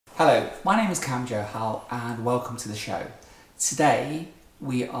Hello, my name is Kam Johal and welcome to the show. Today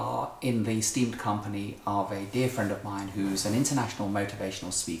we are in the esteemed company of a dear friend of mine who's an international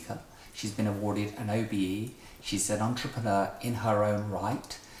motivational speaker. She's been awarded an OBE. She's an entrepreneur in her own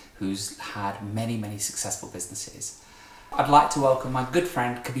right who's had many successful businesses. I'd like to welcome my good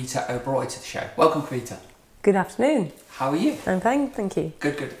friend Kavita Oberoi to the show. Welcome, Kavita. Good afternoon. How are you? I'm fine, thank you.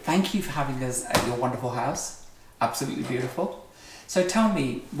 Good. Thank you for having us at your wonderful house. Absolutely beautiful. So tell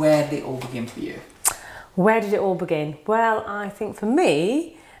me, where did it all begin for you? Where did it all begin? Well, I think for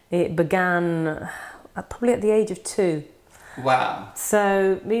me, it began probably at the age of 2. Wow.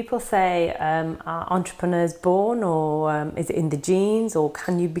 So people say, are entrepreneurs born, or is it in the genes, or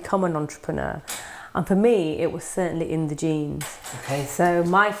can you become an entrepreneur? And for me, it was certainly in the genes. Okay. So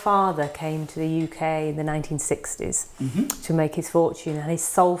my father came to the UK in the 1960s to make his fortune, and his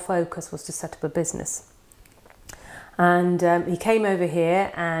sole focus was to set up a business. And he came over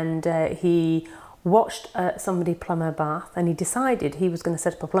here and he watched somebody plumb a bath, and he decided he was going to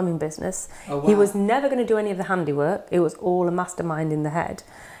set up a plumbing business. Oh, wow. He was never going to do any of the handiwork. It was all a mastermind in the head.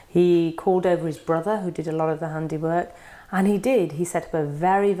 He called over his brother, who did a lot of the handiwork, and he did. He set up a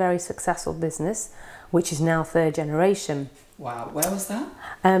very successful business, which is now 3rd generation. Wow, where was that?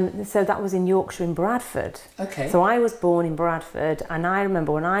 So that was in Yorkshire, in Bradford. Okay. So I was born in Bradford, and I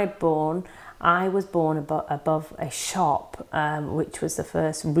remember when I was born above a shop, which was the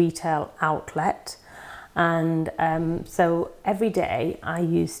first retail outlet. And so every day I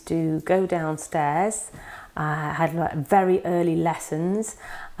used to go downstairs. I had like very early lessons,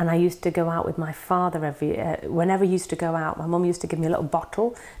 and I used to go out with my father whenever I used to go out. My mum used to give me a little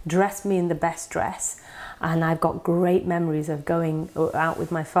bottle, dress me in the best dress, and I've got great memories of going out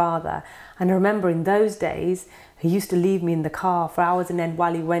with my father. And I remember in those days, he used to leave me in the car for hours, and then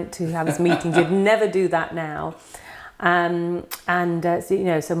while he went to have his meetings, he'd never do that now. So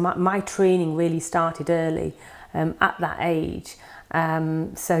my training really started early at that age.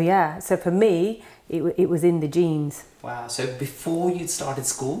 So for me, it was in the genes. Wow, so before you'd started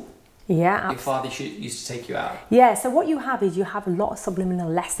school, yeah, your father used to take you out? Yeah, so what you have is you have a lot of subliminal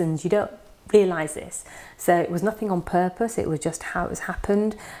lessons. You don't realise this. So it was nothing on purpose, it was just how it was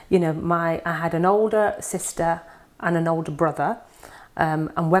happened. You know, I had an older sister and an older brother.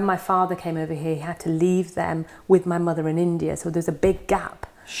 And when my father came over here, he had to leave them with my mother in India. So there's a big gap.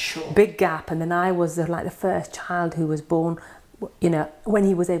 Sure. Big gap. And then I was like the first child who was born, you know, when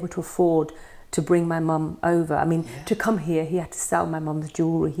he was able to afford to bring my mum over. I mean, to come here, he had to sell my mum's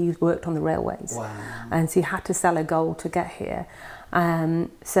jewellery. He worked on the railways. Wow. And so he had to sell her gold to get here.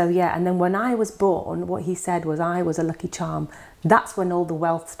 So yeah, and then when I was born, what he said was I was a lucky charm. That's when all the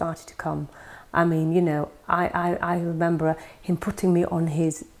wealth started to come. I mean, you know, I remember him putting me on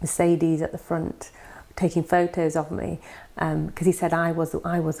his Mercedes at the front, taking photos of me, because he said I was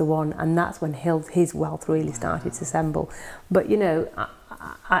the one, and that's when his wealth really started to assemble. But you know,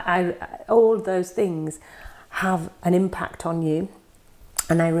 all those things have an impact on you.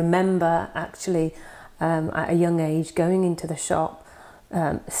 And I remember actually at a young age going into the shop,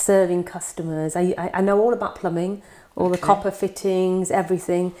 serving customers. I know all about plumbing, all the copper fittings,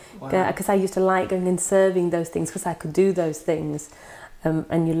 everything, because I used to like going and serving those things because I could do those things,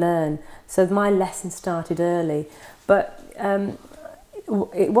 and you learn. So my lesson started early, but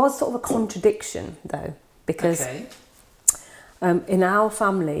it was sort of a contradiction though, because in our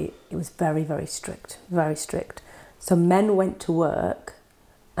family it was very strict, very strict. So men went to work,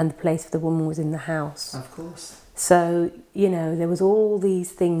 and the place for the woman was in the house. Of course. So, you know, there was all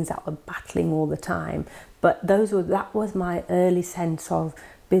these things that were battling all the time. But that was my early sense of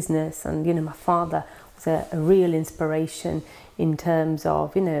business. And, you know, my father was a real inspiration in terms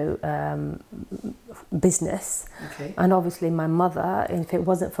of, you know, business. Okay. And obviously my mother, if it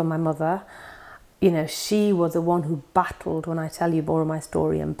wasn't for my mother, you know, she was the one who battled, when I tell you more of my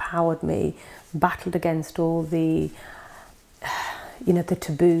story, empowered me, battled against all the, you know, the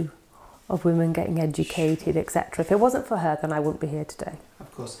taboo of women getting educated, etc. If it wasn't for her, then I wouldn't be here today.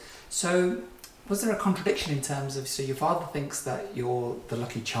 Of course. So was there a contradiction in terms of, so your father thinks that you're the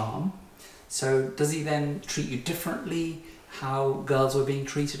lucky charm, so does he then treat you differently, how girls were being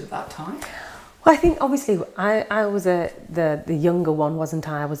treated at that time? Well, I think obviously I was the younger one, wasn't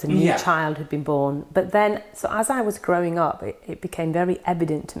I? I was a new child who'd been born. But then, so as I was growing up, it became very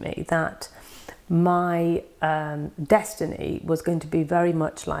evident to me that my destiny was going to be very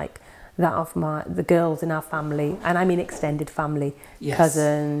much like that of the girls in our family, and I mean extended family,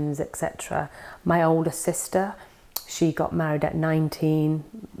 cousins, etc. My older sister, she got married at 19,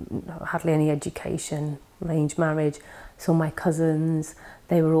 hardly any education, arranged marriage. So my cousins,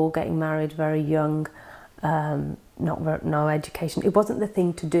 they were all getting married very young. no education. It wasn't the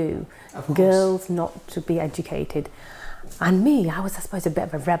thing to do. Of course. Girls not to be educated. And me, I was, I suppose, a bit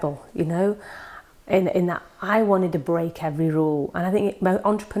of a rebel, you know, in that I wanted to break every rule. And I think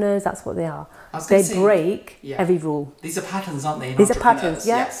entrepreneurs, that's what they are. They break every rule. These are patterns, aren't they? These are patterns,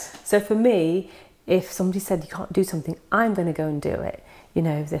 yeah. Yes. So for me, if somebody said you can't do something, I'm going to go and do it. You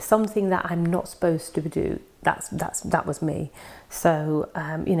know, if there's something that I'm not supposed to do, that was me. So,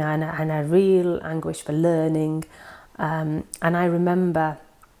 you know, and a real anguish for learning. And I remember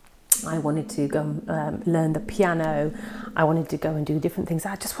I wanted to go and learn the piano. I wanted to go and do different things.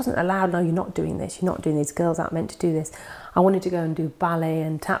 I just wasn't allowed. No, you're not doing this. You're not doing this. Girls aren't meant to do this. I wanted to go and do ballet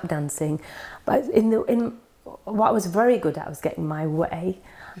and tap dancing. But in what I was very good at was getting my way.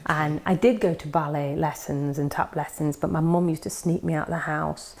 And I did go to ballet lessons and tap lessons, but my mum used to sneak me out of the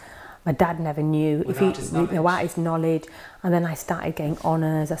house. My dad never knew. Without his knowledge. And then I started getting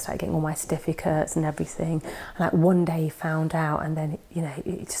honours. I started getting all my certificates and everything. And like one day he found out, and then, you know,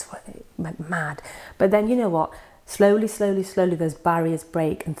 it just went mad. But then, you know what? Slowly, those barriers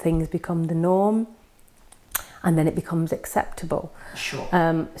break and things become the norm. And then it becomes acceptable. Sure.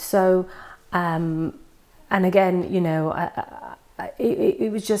 And again, you know,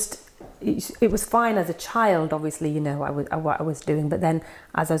 it was just, it was fine as a child, obviously, you know, what I was doing. But then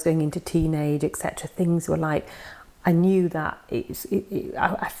as I was going into teenage, etc., things were like, I knew that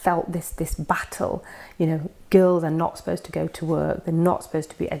I felt this battle. You know, girls are not supposed to go to work. They're not supposed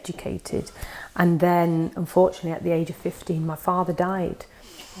to be educated. And then, unfortunately, at the age of 15, my father died.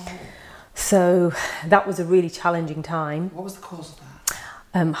 Oh. So that was a really challenging time. What was the cause of that?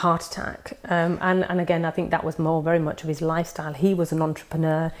 Heart attack. And again, I think that was very much of his lifestyle. He was an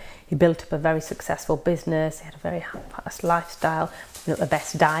entrepreneur. He built up a very successful business. He had a very fast lifestyle, the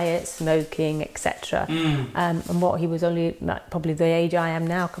best diet, smoking, etc. And what he was only probably the age I am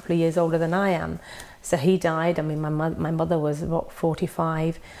now, a couple of years older than I am. So he died. I mean, my mother was what,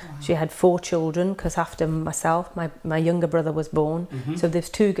 45. Wow. She had 4 children, because after myself, my younger brother was born. So there's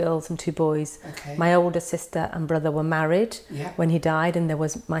 2 girls and 2 boys. Okay. My older sister and brother were married when he died, and there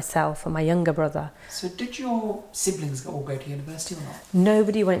was myself and my younger brother. So did your siblings all go to university or not?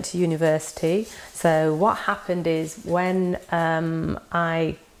 Nobody went to university. So what happened is when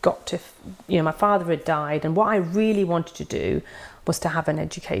I got to, you know, my father had died, and what I really wanted to do was to have an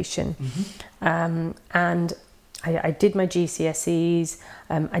education. And I did my GCSEs,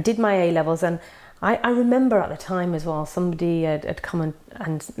 I did my A-levels, and I remember at the time as well, somebody had come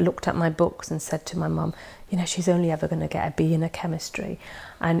and looked at my books and said to my mum, you know, she's only ever going to get a B in a chemistry.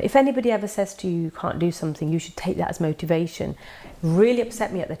 And if anybody ever says to you, you can't do something, you should take that as motivation. It really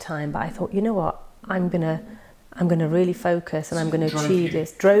upset me at the time, but I thought, you know what, I'm gonna really focus, and I'm going to achieve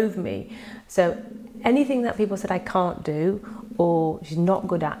this. Drove me. So anything that people said I can't do or she's not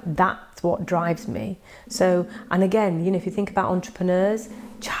good at, that's what drives me. So, and again, you know, if you think about entrepreneurs,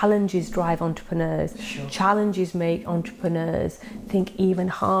 challenges drive entrepreneurs. Sure. Challenges make entrepreneurs think even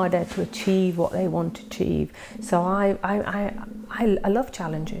harder to achieve what they want to achieve. So I love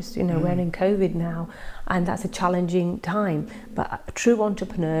challenges. You know, we're in COVID now, and that's a challenging time. But true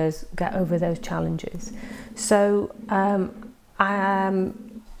entrepreneurs get over those challenges. So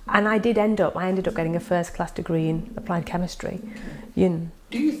and I ended up getting a first-class degree in applied chemistry. You know.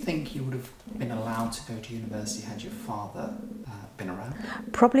 Do you think you would have been allowed to go to university had your father been around?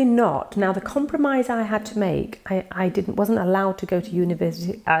 Probably not. Now, the compromise I had to make, I wasn't allowed to go to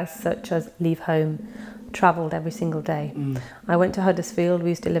university as such as leave home. Travelled every single day. I went to Huddersfield. We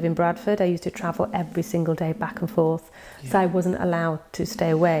used to live in Bradford. I used to travel every single day back and forth. So I wasn't allowed to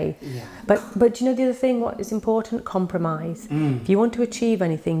stay away. But you know, the other thing, what is important? Compromise. If you want to achieve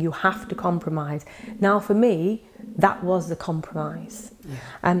anything, you have to compromise. Now, for me, that was the compromise.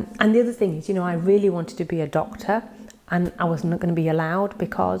 And the other thing is, you know, I really wanted to be a doctor, and I was not going to be allowed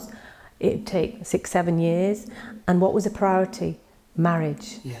because it'd take 6-7 years. And what was the priority?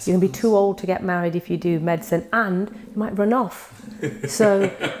 Marriage. Yes, you're going to be too old to get married if you do medicine, and you might run off. So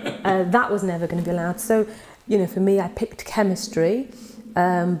that was never going to be allowed. So, you know, for me, I picked chemistry,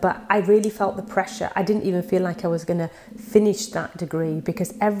 but I really felt the pressure. I didn't even feel like I was going to finish that degree,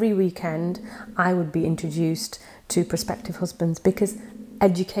 because every weekend I would be introduced to prospective husbands, because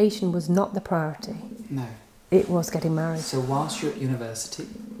education was not the priority. No. It was getting married. So whilst you're at university,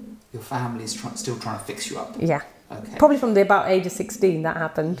 your family's still trying to fix you up. Yeah. Okay. Probably from the about age of 16 that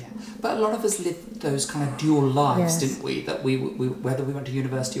happened. Yeah. But a lot of us lived those kind of dual lives, didn't we? That we whether we went to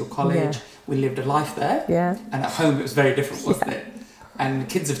university or college, we lived a life there. Yeah. And at home it was very different, wasn't it? And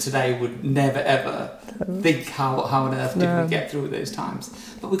kids of today would never ever think how on earth did we get through those times.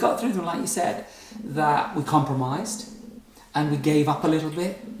 But we got through them, like you said, that we compromised and we gave up a little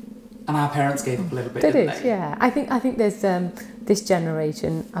bit. And our parents gave up a little bit, They didn't did, they? yeah. I think there's this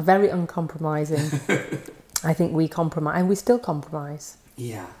generation are very uncompromising. I think we compromise, and we still compromise.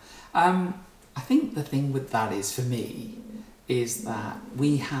 Yeah. I think the thing with that is, for me, is that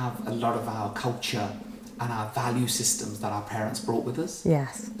we have a lot of our culture and our value systems that our parents brought with us.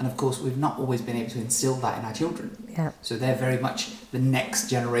 Yes. And of course, we've not always been able to instill that in our children. Yeah. So they're very much the next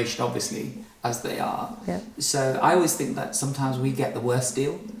generation, obviously, as they are. Yeah. So I always think that sometimes we get the worst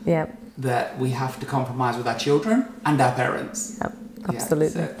deal. Yeah. That we have to compromise with our children and our parents. Yeah.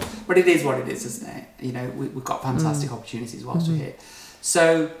 Absolutely. Yeah, so, but it is what it is, isn't it? You know, we've got fantastic opportunities whilst we're here.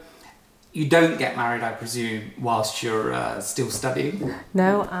 So you don't get married, I presume, whilst you're still studying?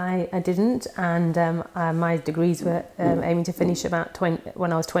 No, I didn't, and my degrees were aiming to finish about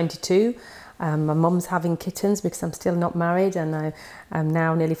when I was 22. My mum's having kittens because I'm still not married, and I am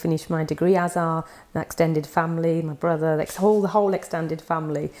now nearly finished my degree, as are the extended family, my brother, the whole extended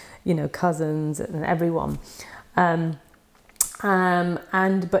family, you know, cousins and everyone. But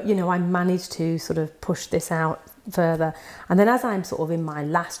you know, I managed to sort of push this out further, and then as I'm sort of in my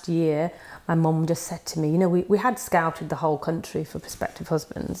last year, my mum just said to me, you know, we had scouted the whole country for prospective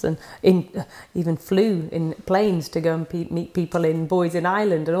husbands, and even flew in planes to go and meet people in Boys in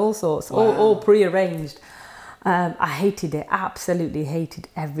Ireland and all sorts. Wow. all pre-arranged. I hated it, absolutely hated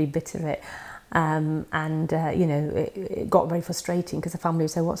every bit of it. You know, it got very frustrating because the family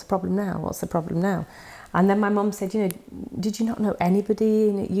would say, what's the problem now? What's the problem now? And then my mum said, you know, did you not know anybody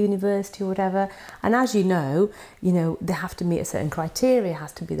in university or whatever? And as you know, they have to meet a certain criteria. It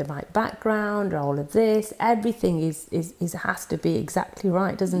has to be the right background, all of this. Everything has to be exactly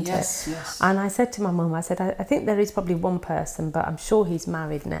right, doesn't it? Yes. And I said to my mum, I said, I think there is probably one person, but I'm sure he's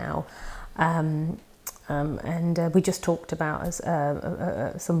married now. We just talked about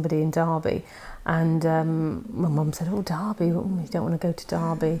somebody in Derby, and my mum said, "Oh, Derby, you don't want to go to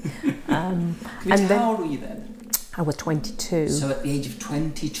Derby." How old were you then? I was 22. So at the age of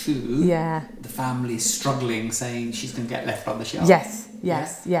 22, yeah, the family's struggling, saying she's going to get left on the shelf. Yes.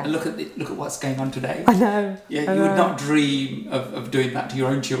 And look at what's going on today. I know. Yeah, you would not dream of doing that to your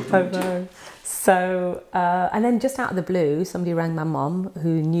own children, would you? So, and then just out of the blue, somebody rang my mum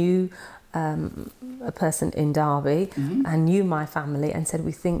who knew a person in Derby and knew my family, and said,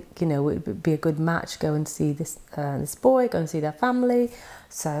 we think, you know, it would be a good match, go and see this boy, go and see their family.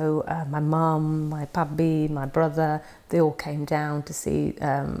 So my mum, my pappy, my brother, they all came down to see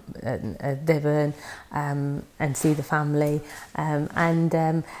Devon and see the family,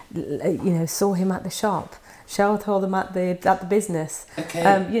 you know, saw him at the shop. Cheryl told them at the business,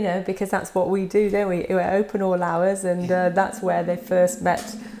 okay. You know, because that's what we do, don't we? We're open all hours, and that's where they first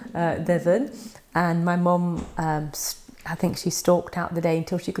met Devon. And my mum, I think she stalked out the day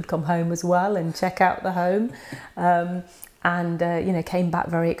until she could come home as well and check out the home. You know, came back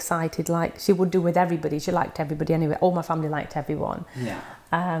very excited, like she would do with everybody. She liked everybody anyway. All my family liked everyone. Yeah.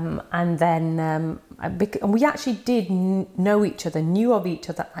 And we actually did know each other, knew of each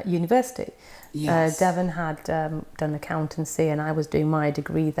other at university. Yes. Devon had done accountancy, and I was doing my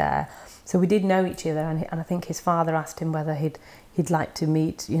degree there. So we did know each other, and I think his father asked him whether he'd like to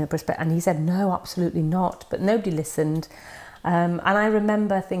meet, you know, and he said no, absolutely not. But nobody listened, and I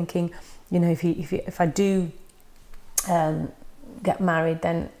remember thinking, you know, if I do get married,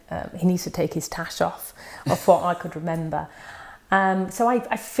 then he needs to take his tash off of what I could remember. So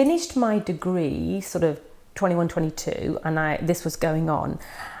I finished my degree sort of 21, 22, and this was going on,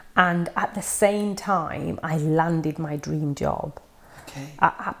 and at the same time I landed my dream job. Okay.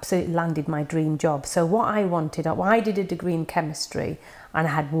 I absolutely landed my dream job. So what I wanted, I did a degree in chemistry, and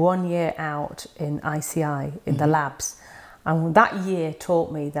I had 1 year out in ICI in the labs, and that year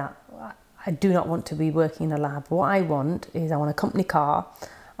taught me that I do not want to be working in a lab. What I want is, I want a company car,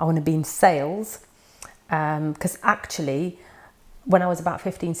 I want to be in sales, because actually when I was about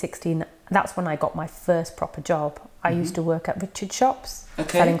 15, 16, that's when I got my first proper job. I used to work at Richard shops,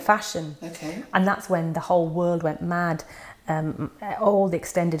 selling fashion. Okay. And that's when the whole world went mad. All the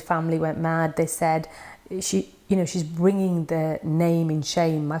extended family went mad. They said, she's bringing the name in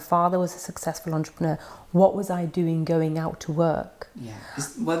shame. My father was a successful entrepreneur. What was I doing going out to work? Yeah.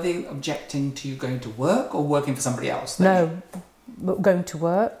 Were they objecting to you going to work or working for somebody else? No, going to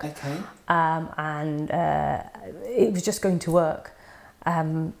work. Okay. It was just going to work.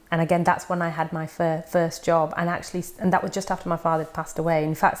 And again, that's when I had my first job, and that was just after my father had passed away.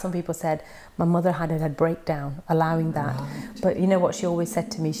 In fact, some people said my mother had a breakdown allowing that. Right. But you know what she always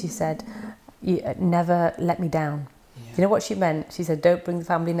said to me? She said, never let me down. Yeah. You know what she meant? She said, don't bring the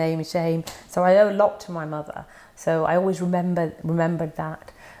family name in shame. So I owe a lot to my mother. So I always remembered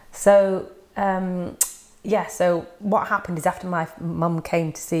that. So, so what happened is, after my mum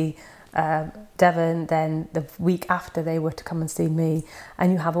came to see Devon. Then the week after they were to come and see me,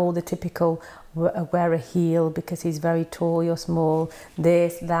 and you have all the typical wear a heel because he's very tall, you're small,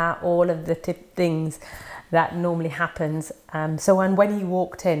 this, that, all of the things that normally happens. So when he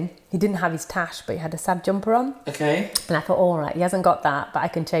walked in, he didn't have his tash, but he had a sad jumper on. Okay. And I thought, all right, he hasn't got that, but I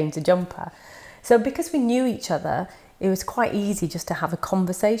can change the jumper. So because we knew each other, it was quite easy just to have a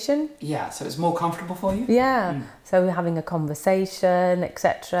conversation. Yeah, so it's more comfortable for you? Yeah, so we're having a conversation,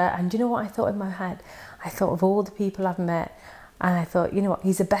 etc. And you know what I thought in my head? I thought of all the people I've met, and I thought, you know what,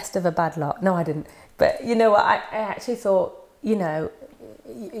 he's the best of a bad lot. No, I didn't. But you know what, I actually thought, you know,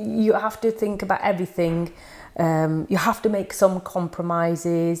 you have to think about everything. You have to make some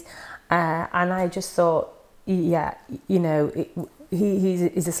compromises. And I just thought, yeah, you know,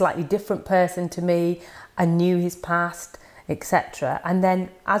 he's a slightly different person to me. I knew his past, etc. And then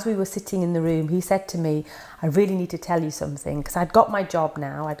as we were sitting in the room, he said to me, I really need to tell you something, because I'd got my job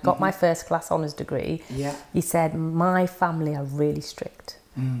now. I'd got my first class honours degree. Yeah. He said, my family are really strict.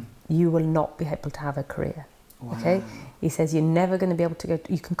 You will not be able to have a career. Wow. Okay. He says, you're never going to be able to go,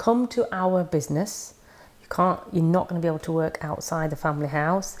 you can come to our business. You're not going to be able to work outside the family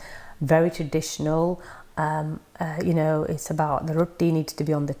house. Very traditional. You know, it's about the roti needs to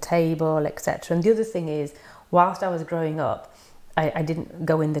be on the table, etc. And the other thing is, whilst I was growing up, I didn't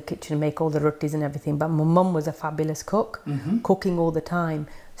go in the kitchen and make all the rotis and everything, but my mum was a fabulous cook, cooking all the time.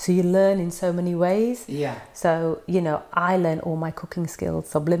 So you learn in so many ways. Yeah. So, you know, I learned all my cooking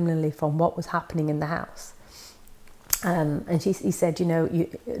skills subliminally from what was happening in the house. And he said, you know,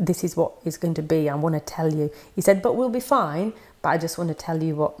 this is what it's going to be. I want to tell you. He said, but we'll be fine. But I just want to tell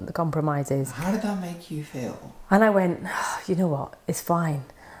you what the compromise is. How did that make you feel? And I went, oh, you know what, it's fine.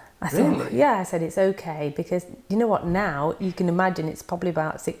 I thought, yeah, I said, it's okay. Because you know what, now you can imagine it's probably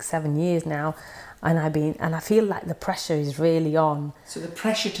about 6-7 years now. And I feel like the pressure is really on. So the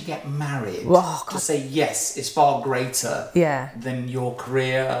pressure to get married, to say yes, is far greater than your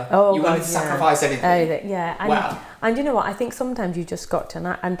career. Oh, you won't sacrifice anything. Yeah. And, wow. And you know what, I think sometimes you just got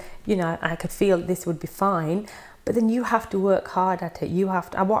to, and you know, I could feel this would be fine, but then you have to work hard at it. You have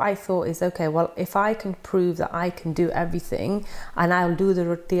to, and what I thought is, okay, well, if I can prove that I can do everything, and I'll do the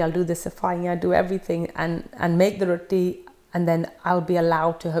roti, I'll do the safai, I'll do everything, and make the roti, and then I'll be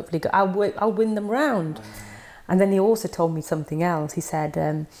allowed to hopefully go, I'll win them round. And then he also told me something else. He said,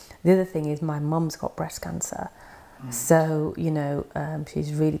 the other thing is my mum's got breast cancer. So, you know,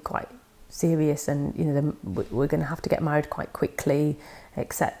 she's really quite serious, and, you know, we're going to have to get married quite quickly,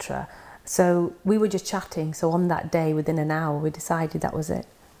 etc. So we were just chatting. So on that day, within an hour, we decided that was it.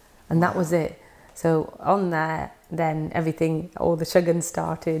 And that was it. So on there, then everything, all the shuggins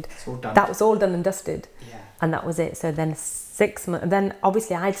started. It's all done. That was all done and dusted. Yeah. And that was it. So then 6 months, then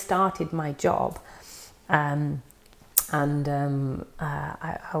obviously I'd started my job, I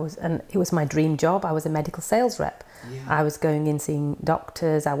was, and it was my dream job. I was a medical sales rep. Yeah. I was going in seeing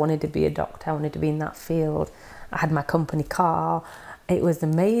doctors. I wanted to be a doctor. I wanted to be in that field. I had my company car. It was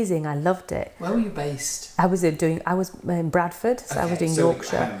amazing. I loved it. Where were you based? I was in Bradford, so I was doing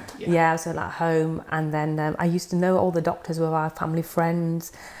Yorkshire. Home, yeah, I was at home, and then I used to know all the doctors were our family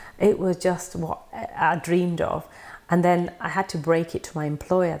friends. It was just what I dreamed of. And then I had to break it to my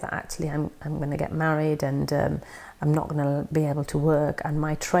employer that actually I'm going to get married, and I'm not going to be able to work. And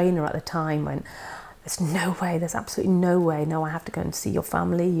my trainer at the time went, there's no way, there's absolutely no way. No, I have to go and see your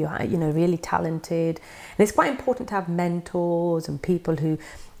family. You know, really talented. And it's quite important to have mentors and people who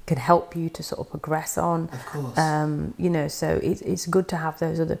can help you to sort of progress on. Of course. You know, so it's good to have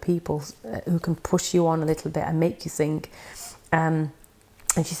those other people who can push you on a little bit and make you think. And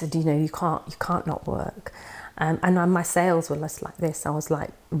she said, you know, you can't not work. And my sales were less like this. I was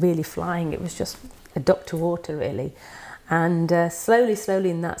like really flying. It was just a duck to water, really. And slowly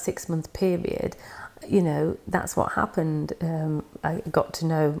in that 6 month period, you know, that's what happened. I got to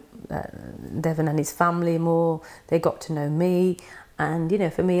know Devon and his family more. They got to know me. And, you know,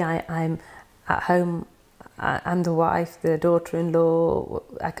 for me, I'm at home. I'm the wife, the daughter-in-law.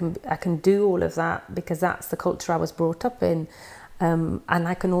 I can do all of that because that's the culture I was brought up in. And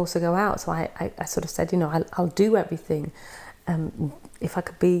I can also go out. So I sort of said, you know, I'll do everything if I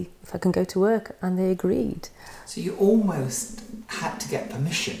can go to work, and they agreed. So you almost had to get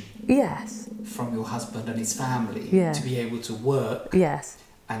permission. Yes. From your husband and his family to be able to work. Yes.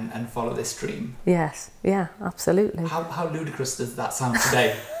 And follow this dream. Yes. Yeah. Absolutely. How ludicrous does that sound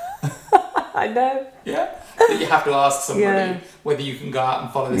today? I know. Yeah. That you have to ask somebody whether you can go out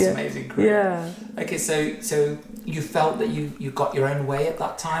and follow this amazing career. Yeah. Okay, so you felt that you got your own way at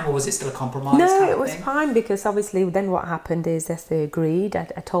that time, or was it still a compromise? No, it was fine, because obviously then what happened is, yes, they agreed. I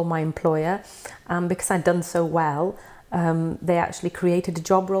told my employer, because I'd done so well, they actually created a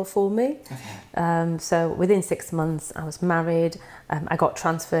job role for me. Okay. So within 6 months I was married, I got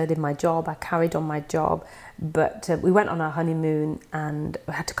transferred in my job, I carried on my job, but we went on our honeymoon and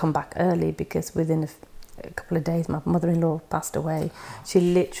we had to come back early because within a couple of days my mother-in-law passed away. She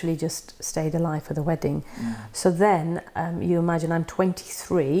literally just stayed alive for the wedding. So then you imagine I'm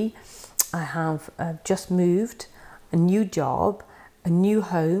 23, I have just moved, a new job, a new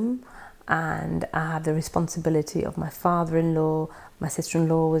home, and I have the responsibility of my father-in-law, my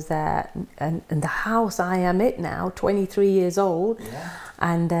sister-in-law was there, and the house I am in now, 23 years old. Yeah.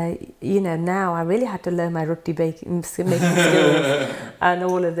 And you know, now I really had to learn my roti making skills and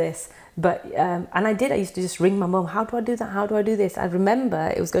all of this. But and I used to just ring my mum, how do I do that, how do I do this? I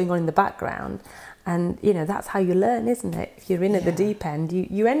remember it was going on in the background. And you know, that's how you learn, isn't it? If you're in at the deep end,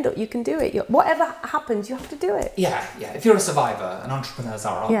 you end up, you can do it. Whatever happens, you have to do it. Yeah, yeah. If you're a survivor, and entrepreneurs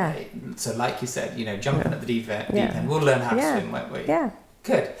are, aren't they? So like you said, you know, jumping at the deep end, we'll learn how to swim, won't we? Yeah.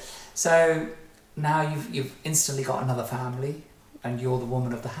 Good. So now you've instantly got another family, and you're the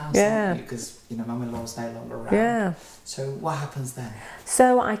woman of the house, aren't you? Because, you know, mum-in-law's no longer around. Yeah. So what happens then?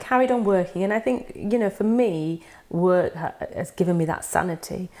 So I carried on working, and I think, you know, for me, work has given me that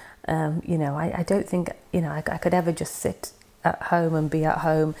sanity. You know, I don't think, you know, I could ever just sit at home and be at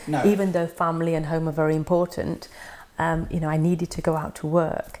home, even though family and home are very important. You know, I needed to go out to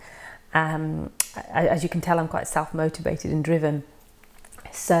work. As you can tell, I'm quite self-motivated and driven.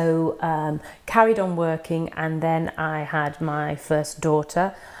 So carried on working, and then I had my first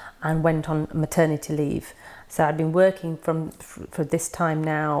daughter and went on maternity leave. So I'd been working for this time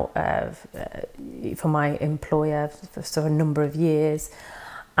now for my employer for a number of years.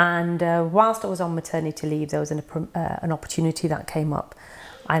 And whilst I was on maternity leave, there was an opportunity that came up,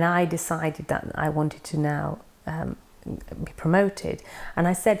 and I decided that I wanted to now be promoted. And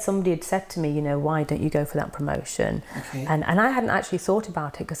I said, somebody had said to me, you know, why don't you go for that promotion? Okay. And I hadn't actually thought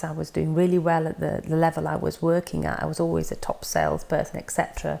about it because I was doing really well at the level I was working at. I was always a top salesperson,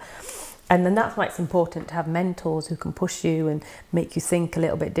 etc. And then that's why it's important to have mentors who can push you and make you think a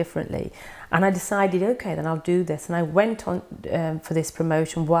little bit differently. And I decided, okay, then I'll do this. And I went on for this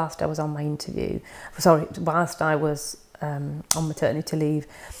promotion whilst I was on my interview. Sorry, whilst I was on maternity leave.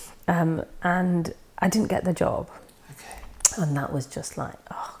 And I didn't get the job. Okay. And that was just like,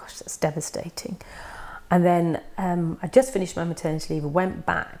 oh gosh, that's devastating. And then I just finished my maternity leave, went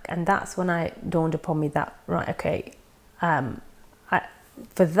back, and that's when I dawned upon me that, right, okay,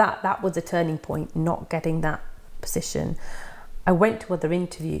 for that was a turning point, not getting that position. I went to other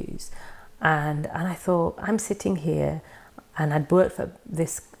interviews, and I thought, I'm sitting here, and I'd worked for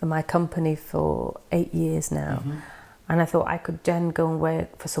my company for 8 years now, and I thought I could then go and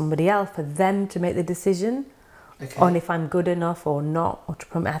work for somebody else, for them to make the decision on if I'm good enough or not.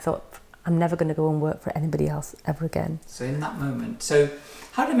 I thought, I'm never going to go and work for anybody else ever again. So in that moment, so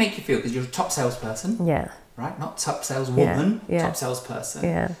how did it make you feel? Because you're a top salesperson. Yeah. Right? Not top saleswoman, yeah. top salesperson.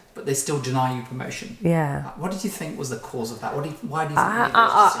 Yeah. But they still deny you promotion. Yeah. What did you think was the cause of that? Why do you think you made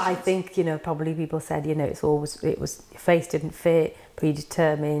those I think, you know, probably people said, you know, it was your face didn't fit,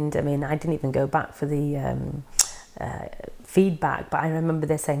 predetermined. I mean, I didn't even go back for the feedback, but I remember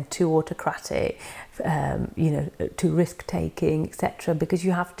they're saying too autocratic, you know, too risk-taking, etc. Because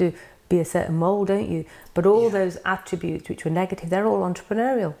you have to be a certain mould, don't you? But all those attributes which were negative, they're all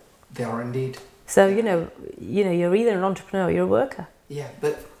entrepreneurial. They are indeed. So, you know, you're either an entrepreneur or you're a worker. Yeah,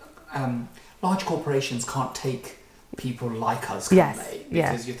 but large corporations can't take people like us, can they?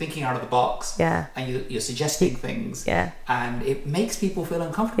 Because you're thinking out of the box, and you're suggesting things, and it makes people feel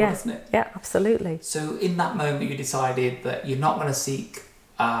uncomfortable, doesn't it? Yeah, absolutely. So in that moment, you decided that you're not going to seek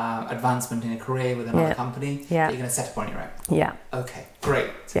advancement in a career with another company. Yeah. You're going to set up on your own. Yeah. Okay, great.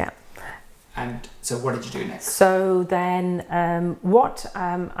 Yeah. And so what did you do next? So then what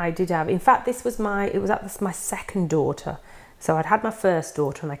I did have, in fact, this was my second daughter. So I'd had my first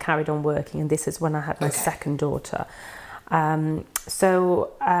daughter and I carried on working, and this is when I had my second daughter.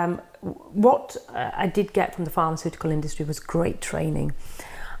 What I did get from the pharmaceutical industry was great training.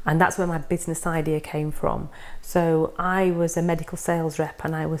 And that's where my business idea came from. So I was a medical sales rep,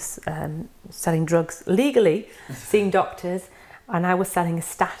 and I was selling drugs legally, seeing doctors. And I was selling a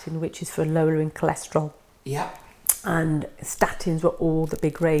statin, which is for lowering cholesterol. Yeah. And statins were all the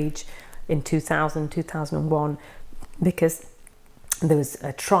big rage in 2000, 2001, because there was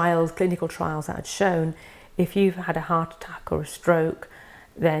clinical trials that had shown if you've had a heart attack or a stroke,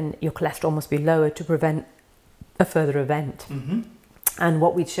 then your cholesterol must be lower to prevent a further event. And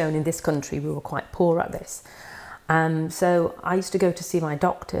what we'd shown in this country, we were quite poor at this. So I used to go to see my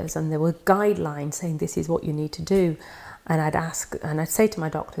doctors, and there were guidelines saying this is what you need to do. And I'd ask, and I'd say to my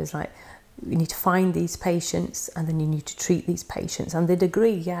doctors, like, you need to find these patients and then you need to treat these patients. And they'd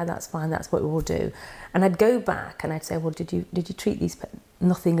agree, yeah, that's fine, that's what we'll do. And I'd go back and I'd say, well, did you treat these?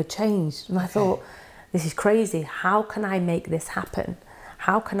 Nothing had changed. And I thought, this is crazy. How can I make this happen?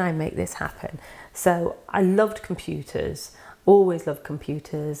 How can I make this happen? So I loved computers, always loved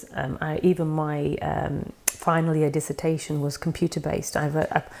computers. Even my final year dissertation was computer based. I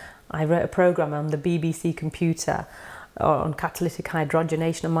wrote a program on the BBC computer on catalytic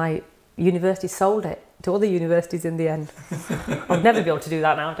hydrogenation, and my university sold it to other universities in the end. I'll never be able to do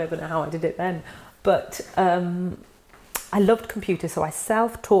that now. I don't know how I did it then. But I loved computers, so I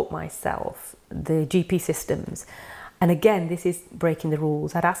self-taught myself the GP systems. And again, this is breaking the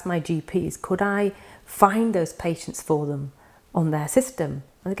rules. I'd ask my GPs, could I find those patients for them on their system?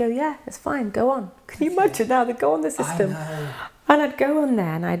 And they'd go, yeah, it's fine, go on. Can you imagine now? They'd go on the system. I know. And I'd go on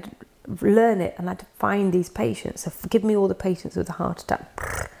there and I'd learn it and I'd find these patients. So give me all the patients with a heart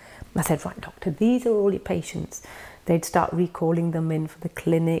attack. I said, right, doctor, these are all your patients. They'd start recalling them in for the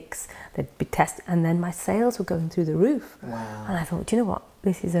clinics. They'd be tested. And then my sales were going through the roof. Wow. And I thought, do you know what?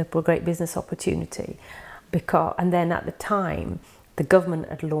 This is a great business opportunity. And then at the time, the government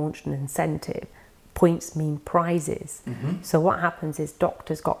had launched an incentive. Points mean prizes. So what happens is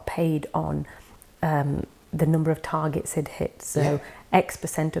doctors got paid on the number of targets they'd hit. So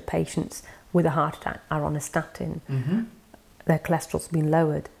X% of patients with a heart attack are on a statin. Their cholesterol's been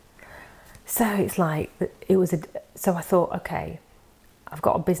lowered. So it's like, so I thought, okay, I've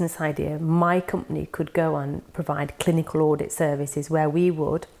got a business idea. My company could go and provide clinical audit services where we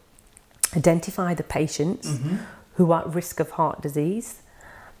would identify the patients who are at risk of heart disease.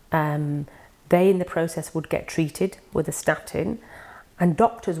 They in the process would get treated with a statin, and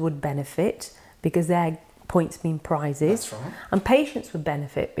doctors would benefit because their points mean prizes. That's right. And patients would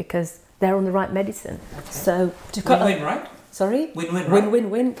benefit because they're on the right medicine. Okay. So to win-win, right? Sorry? Win-win, right?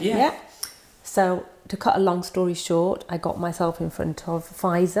 Win-win-win, Yeah. So to cut a long story short, I got myself in front of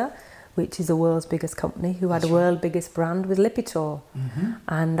Pfizer, which is the world's biggest company, who had a world biggest brand with Lipitor.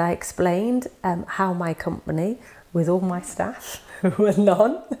 And I explained how my company, with all my staff, who were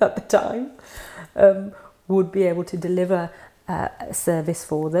none at the time, would be able to deliver a service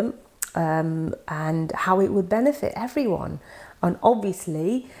for them, and how it would benefit everyone. And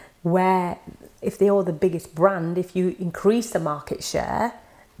obviously, if they are the biggest brand, if you increase the market share,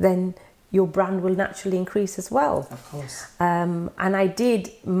 then your brand will naturally increase as well. Of course. And I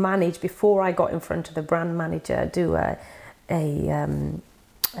did manage, before I got in front of the brand manager, do a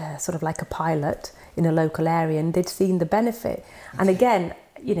sort of like a pilot in a local area, and they'd seen the benefit. And again,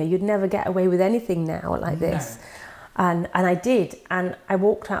 you know, you'd never get away with anything now like this. And I did, and I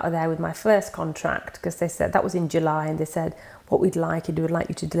walked out of there with my first contract, because they said, that was in July, and they said, what we'd like you to do, we'd like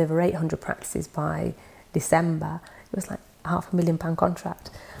you to deliver 800 practices by December. It was like £500,000 contract.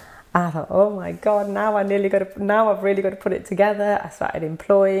 And I thought, oh my God, now I've really got to put it together. I started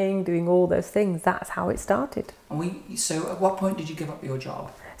employing, doing all those things. That's how it started. And so at what point did you give up your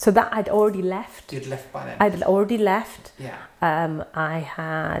job? So that I'd already left. You'd left by then? I'd already left. Yeah. I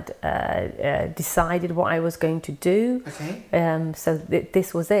had decided what I was going to do. Okay. So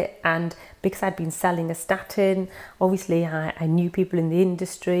this was it. And because I'd been selling a statin, obviously I knew people in the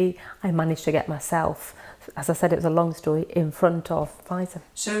industry. I managed to get myself, as I said, it was a long story, in front of Pfizer.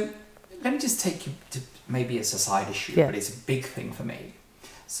 So let me just take you to, maybe it's a side issue, but it's a big thing for me.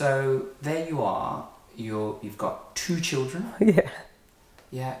 So there you are, you've got 2 children. Yeah.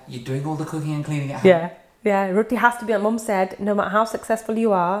 Yeah, you're doing all the cooking and cleaning at home. Yeah, roti has to be, Mum said, no matter how successful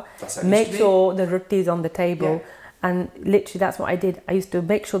you are, make sure the roti is on the table. Yeah. And literally that's what I did. I used to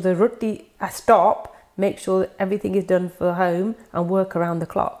make sure the roti, I stop, make sure that everything is done for home, and work around the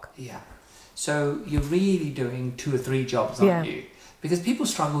clock. Yeah. So you're really doing 2 or 3 jobs, aren't you? Because people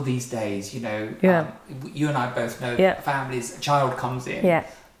struggle these days, you know. You and I both know families, a child comes in,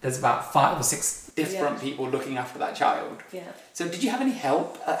 there's about 5 or 6 different people looking after that child. Yeah. So did you have any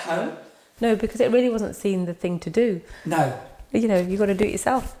help at home? No, because it really wasn't seen the thing to do. No. You know, you've got to do it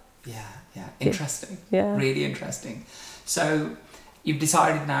yourself. Yeah. Interesting. Yeah. Really interesting. So you've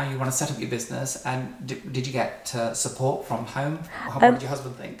decided now you want to set up your business, and did you get support from home? What did your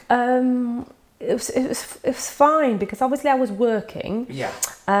husband think? It was fine, because obviously I was working. Yeah.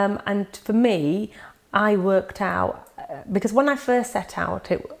 And for me, I worked out, because when I first set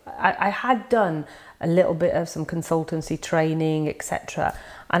out, I had done a little bit of some consultancy training, etc.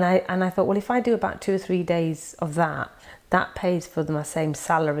 And I thought, well, if I do about 2 or 3 days of that pays for my same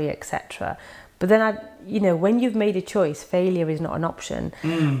salary, etc. But then when you've made a choice, failure is not an option.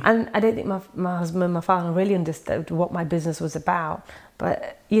 And I don't think my husband and my father really understood what my business was about.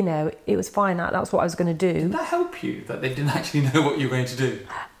 But, it was fine. That's what I was going to do. Did that help you, that they didn't actually know what you were going to do?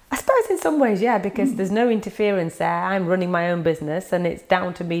 I suppose in some ways, yeah, because there's no interference there. I'm running my own business and it's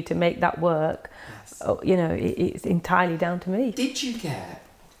down to me to make that work. Yes. You know, it's entirely down to me. Did you get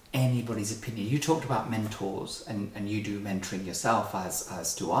anybody's opinion? You talked about mentors, and you do mentoring yourself,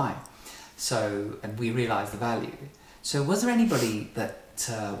 as do I. So, and we realise the value. So was there anybody that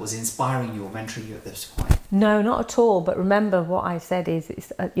was inspiring you or mentoring you at this point? No, not at all. But remember what I said is,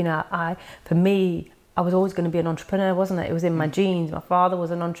 you know, for me, I was always going to be an entrepreneur, wasn't it? It was in my genes. My father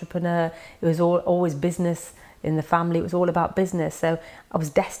was an entrepreneur. It was always business in the family. It was all about business. So I was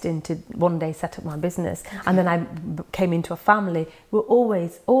destined to one day set up my business. Okay. And then I came into a family. We were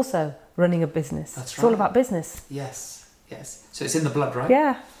always also running a business. That's right. It's all about business. Yes, yes. So it's in the blood, right?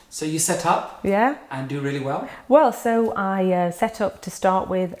 Yeah. So you set up, yeah, and do really well? Well, so I set up to start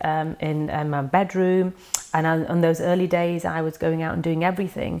with in my bedroom, and on those early days I was going out and doing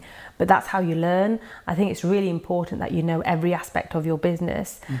everything, but that's how you learn. I think it's really important that you know every aspect of your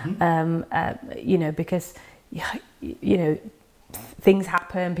business, you know, because, you know, things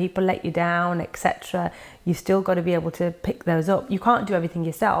happen, people let you down, etc. You've still got to be able to pick those up. You can't do everything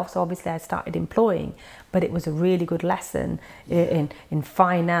yourself, so obviously I started employing, but it was a really good lesson in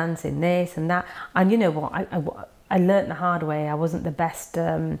finance, in this and that. And you know what, I learned the hard way. I wasn't the best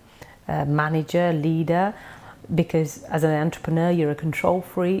manager, leader, because as an entrepreneur you're a control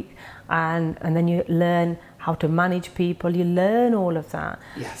freak, and then you learn how to manage people. You learn all of that.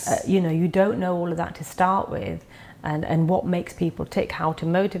 Yes. You know, you don't know all of that to start with. And what makes people tick, how to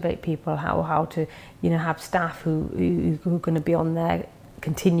motivate people, how to, you know, have staff who are going to be on there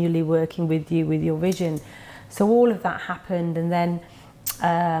continually working with you with your vision. So all of that happened, and then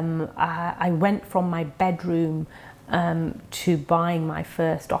I went from my bedroom to buying my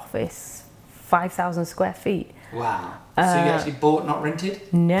first office, 5,000 square feet. Wow. So you actually bought, not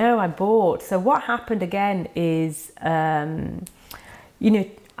rented? No, I bought. So what happened again is, you know,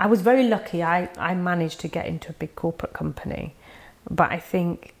 I was very lucky. I managed to get into a big corporate company, but I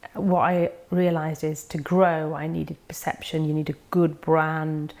think what I realised is to grow I needed perception, you need a good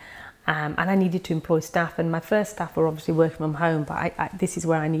brand, and I needed to employ staff, and my first staff were obviously working from home, but this is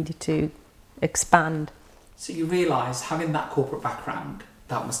where I needed to expand. So you realised, having that corporate background,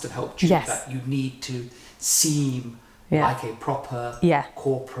 that must have helped you, yes, that you need to seem like a proper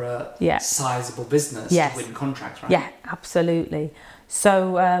corporate sizable business to win contracts, right? Yeah, absolutely.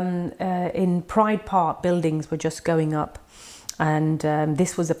 So in Pride Park, buildings were just going up, and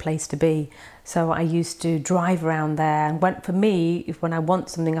this was a place to be. So I used to drive around there, and for me, when I want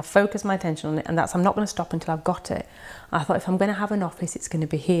something, I focus my attention on it, and I'm not going to stop until I've got it. I thought, if I'm going to have an office, it's going to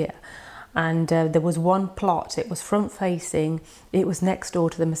be here. And there was one plot, it was front facing, it was next door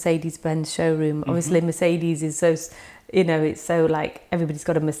to the Mercedes-Benz showroom. Obviously Mercedes is so, you know, it's so like, everybody's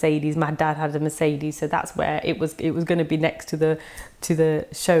got a Mercedes. My dad had a Mercedes, so that's where it was going to be next to the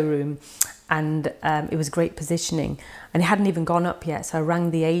showroom. And it was great positioning, and it hadn't even gone up yet. So I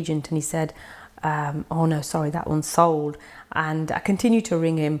rang the agent, and he said, oh no, sorry, that one's sold. And I continued to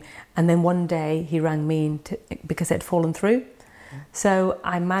ring him, and then one day he rang me because it had fallen through. So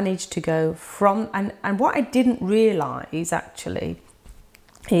I managed to go from, and what I didn't realise actually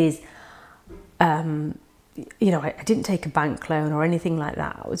is, you know, I didn't take a bank loan or anything like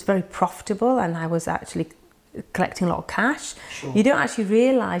that. I was very profitable, and I was actually collecting a lot of cash. Sure. You don't actually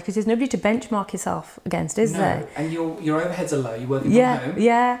realise, because there's nobody to benchmark yourself against, is there? And your overheads are low, you're working from home.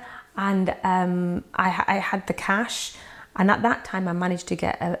 Yeah, and I had the cash, and at that time I managed to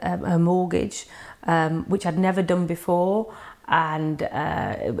get a mortgage, which I'd never done before, and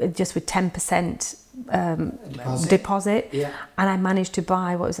just with 10% deposit. Yeah. And I managed to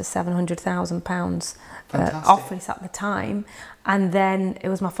buy what was a £700,000 office at the time. And then it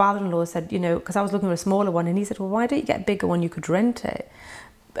was my father-in-law said, you know, because I was looking for a smaller one, and he said, well, why don't you get a bigger one, you could rent it,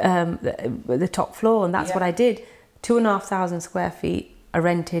 the top floor. And that's what I did. 2,500 square feet I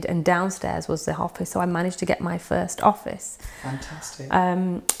rented, and downstairs was the office. So I managed to get my first office. Fantastic.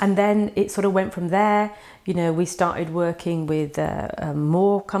 And then it sort of went from there. You know, we started working with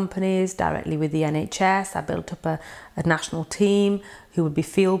more companies, directly with the NHS. I built up a national team who would be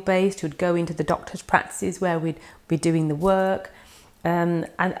field-based, who would go into the doctors' practices where we'd be doing the work. And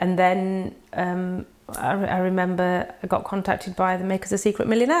then I remember I got contacted by the Makers of Secret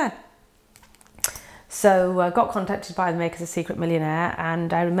Millionaire. So I got contacted by the Makers of Secret Millionaire,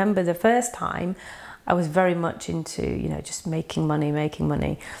 and I remember the first time I was very much into, you know, just making money.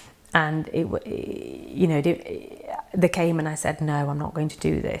 And you know, they came and I said, no, I'm not going to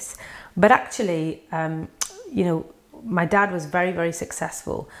do this. But actually, you know, my dad was very, very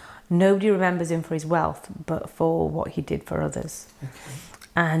successful. Nobody remembers him for his wealth, but for what he did for others. Okay.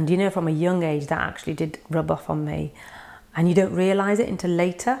 And, you know, from a young age, that actually did rub off on me. And you don't realise it until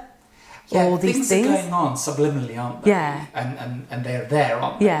later. all these things are going on subliminally, aren't they? Yeah. And they're there,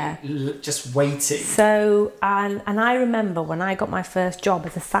 aren't they? Yeah. Just waiting. So, and I remember when I got my first job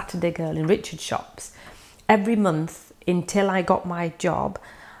as a Saturday girl in Richard's shops, every month until I got my job,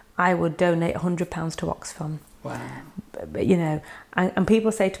 I would donate £100 to Oxfam. Wow. But, you know, and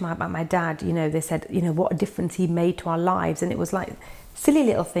people say to me about my dad, you know, they said, you know, what a difference he made to our lives. And it was like silly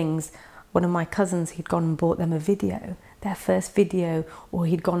little things. One of my cousins, he'd gone and bought them a video, their first video, or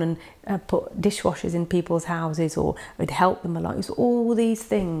he'd gone and put dishwashers in people's houses, or would help them a lot. It was all these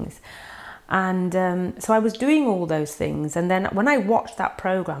things. And so I was doing all those things. And then when I watched that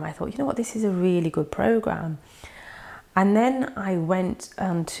program, I thought, you know what, this is a really good program. And then I went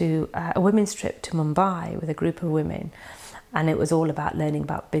to a women's trip to Mumbai with a group of women, and it was all about learning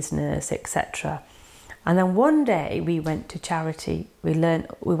about business, etc. And then one day we went to charity. We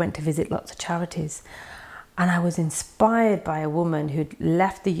went to visit lots of charities, and I was inspired by a woman who'd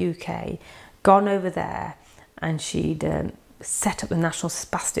left the UK, gone over there, and she'd set up the National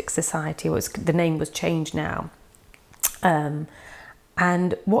Spastic Society. The name was changed now.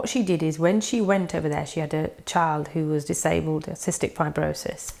 And what she did is, when she went over there, she had a child who was disabled, cystic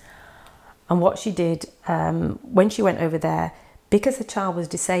fibrosis. And what she did, when she went over there, because the child was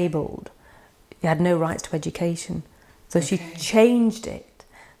disabled, he had no rights to education. So she changed it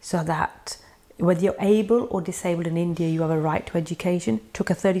so that whether you're able or disabled in India, you have a right to education. It took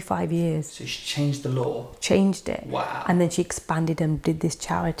her 35 years. So she changed the law? Changed it. Wow. And then she expanded and did this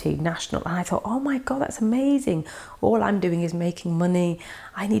charity, national. And I thought, oh my God, that's amazing. All I'm doing is making money.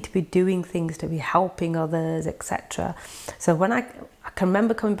 I need to be doing things to be helping others, etc. So when I can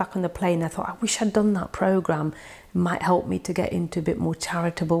remember coming back on the plane, I thought, I wish I'd done that program. It might help me to get into a bit more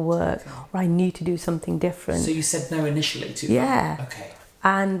charitable work, or I need to do something different. So you said no initially to Yeah. them? Okay.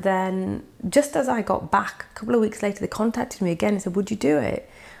 And then just as I got back, a couple of weeks later, they contacted me again and said, would you do it?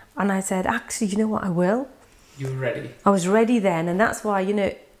 And I said, actually, you know what, I will. You were ready? I was ready then. And that's why, you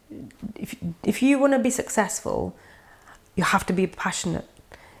know, if you want to be successful, you have to be passionate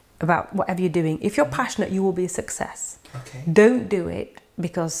about whatever you're doing. If you're passionate, you will be a success. Okay. Don't do it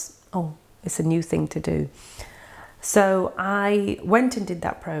because, oh, it's a new thing to do. So I went and did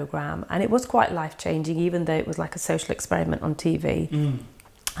that program, and it was quite life-changing, even though it was like a social experiment on TV.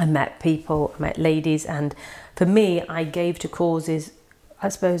 I met people, I met ladies, and for me, I gave to causes, I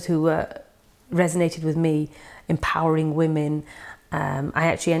suppose, who resonated with me, empowering women. I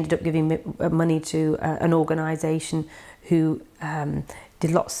actually ended up giving money to an organisation who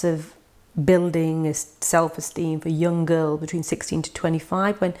did lots of building self-esteem for young girls between 16 to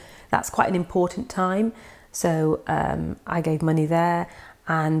 25, when that's quite an important time. So I gave money there,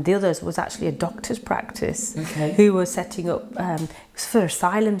 and the others was actually a doctor's practice who was setting up, it was for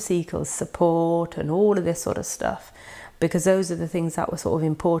asylum seekers, support and all of this sort of stuff, because those are the things that were sort of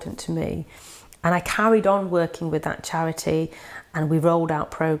important to me. And I carried on working with that charity, and we rolled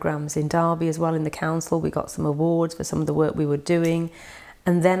out programs in Derby as well in the council. We got some awards for some of the work we were doing.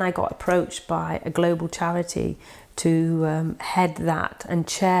 And then I got approached by a global charity to head that and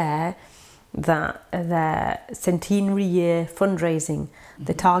chair that their centenary year fundraising.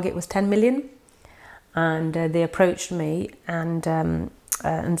 The target was 10 million, and they approached me and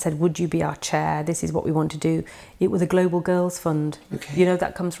said, would you be our chair? This is what we want to do. It was a Global Girls Fund. You know,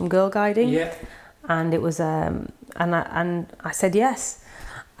 that comes from Girl Guiding. Yeah. And it was and I said yes.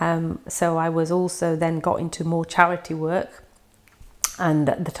 So I was also then got into more charity work, and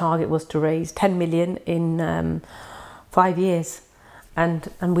the target was to raise 10 million in 5 years.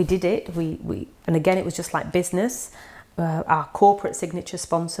 And we did it. And again, it was just like business. Our corporate signature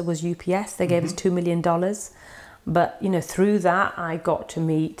sponsor was UPS. They gave us $2 million. But, you know, through that, I got to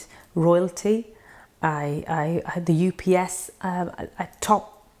meet royalty. I had the UPS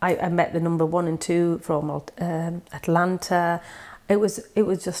I met the number 1 and 2 from Atlanta. It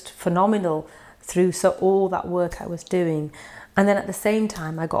was just phenomenal through all that work I was doing. And then at the same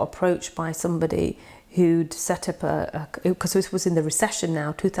time, I got approached by somebody who'd set up because this was in the recession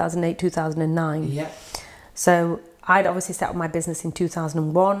now, 2008, 2009. Yeah. So I'd obviously set up my business in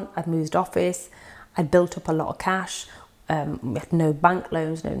 2001. I'd moved office. I'd built up a lot of cash. We had no bank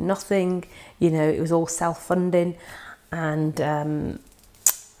loans, no nothing. You know, it was all self-funding. And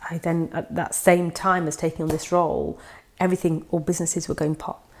I then, at that same time as taking on this role, all businesses were going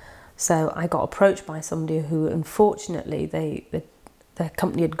pop. So I got approached by somebody who, unfortunately, their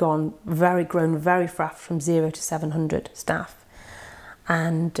company had grown very fast from 0 to 700 staff,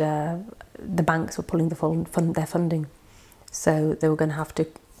 and the banks were pulling their funding, so they were going to have to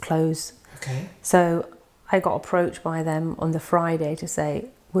close. Okay. So I got approached by them on the Friday to say,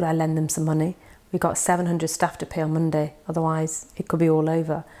 would I lend them some money? We got 700 staff to pay on Monday, otherwise it could be all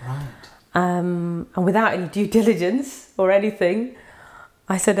over. Right. And without any due diligence or anything,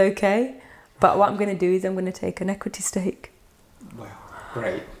 I said, okay, but what I'm going to do is I'm going to take an equity stake. Wow,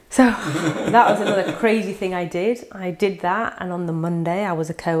 great. So that was another crazy thing I did. I did that, and on the Monday, I was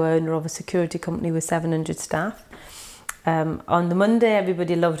a co-owner of a security company with 700 staff. On the Monday,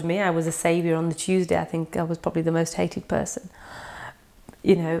 everybody loved me. I was a saviour. On the Tuesday, I think I was probably the most hated person.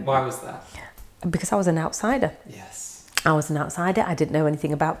 You know. Why was that? Because I was an outsider. Yes. I was an outsider. I didn't know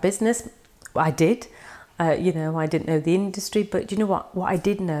anything about business. I did. You know, I didn't know the industry, but you know what? What I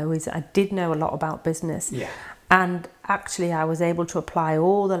did know is I did know a lot about business. Yeah. And actually, I was able to apply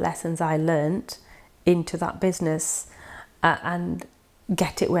all the lessons I learnt into that business and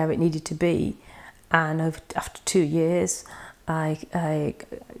get it where it needed to be. And after 2 years, I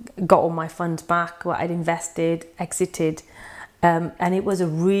got all my funds back, what I'd invested, exited. And it was a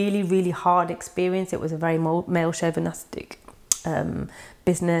really, really hard experience. It was a very male chauvinistic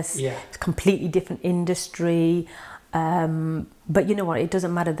business, completely different industry. But you know what, it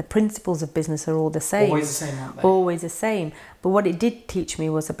doesn't matter. The principles of business are all the same. Always the same, aren't they? Always the same. But what it did teach me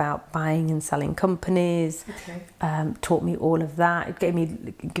was about buying and selling companies. Okay. Taught me all of that. It gave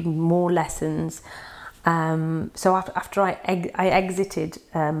me more lessons. So after I exited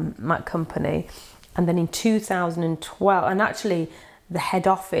my company, and then in 2012, and actually the head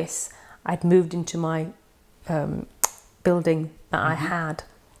office, I'd moved into my building that I had,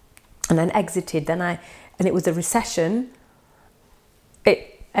 and then exited. And it was a recession,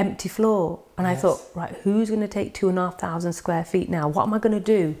 empty floor. And I thought, right, who's going to take 2,500 square feet now? What am I going to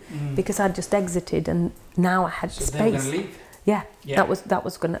do? Because I'd just exited and now I had space. They were going to leave? Yeah. That was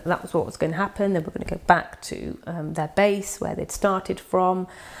what was going to happen. They were going to go back to their base where they'd started from.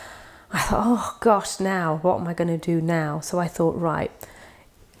 I thought, oh gosh, now what am I going to do now? So I thought, right,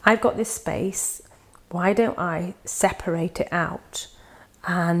 I've got this space. Why don't I separate it out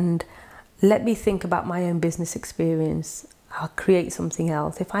and let me think about my own business experience. I'll create something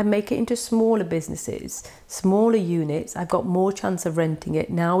else. If I make it into smaller businesses, smaller units, I've got more chance of renting it.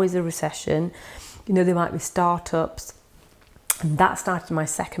 Now is a recession. You know, there might be startups. And that started my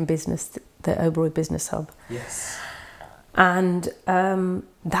second business, the Oberoi Business Hub. Yes. And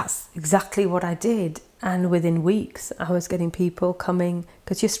that's exactly what I did. And within weeks, I was getting people coming,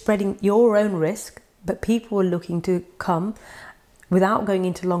 because you're spreading your own risk, but people were looking to come without going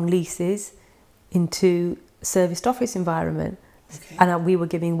into long leases, into serviced office environment. Okay. And we were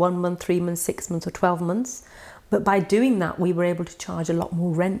giving 1 month, 3 months, 6 months or 12 months. But by doing that, we were able to charge a lot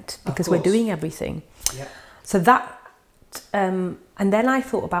more rent because we're doing everything. Yeah. So that, and then I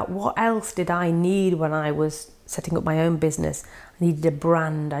thought about what else did I need when I was setting up my own business. I needed a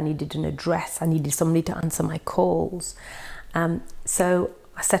brand, I needed an address, I needed somebody to answer my calls. So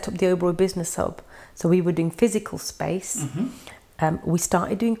I set up the Oberoi Business Hub. So we were doing physical space. We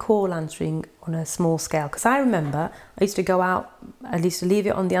started doing call answering on a small scale, because I remember I used to go out, I used to leave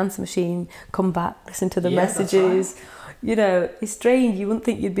it on the answer machine, come back, listen to the messages. Right. You know, it's strange, you wouldn't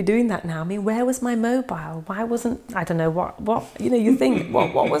think you'd be doing that now. I mean, where was my mobile? Why wasn't, I don't know, what you know, you think,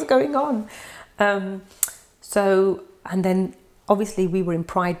 what was going on? So, and then obviously we were in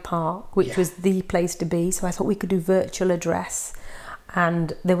Pride Park, which was the place to be. So I thought we could do virtual address.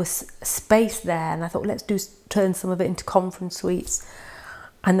 And there was space there, and I thought, let's turn some of it into conference suites.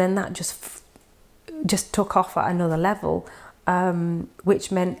 And then that just took off at another level,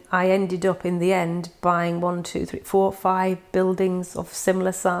 which meant I ended up in the end buying 1, 2, 3, 4, 5 buildings of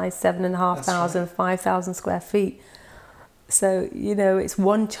similar size, 7,500, 5,000 square feet. So, you know, it's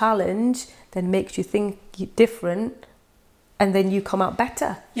one challenge then makes you think different, and then you come out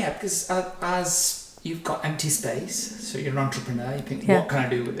better. Yeah, because as you've got empty space, so you're an entrepreneur, you think, what can I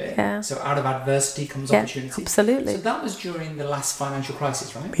do with it? Yeah. So out of adversity comes opportunity. Absolutely. So that was during the last financial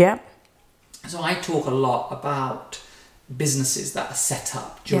crisis, right? Yeah. So I talk a lot about businesses that are set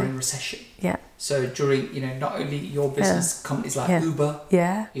up during recession. Yeah. So during, you know, not only your business, companies like Uber,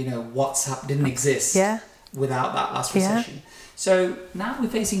 you know, WhatsApp didn't exist without that last recession. So now we're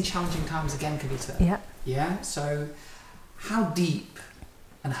facing challenging times again, Kavita. Yeah. Yeah. So how deep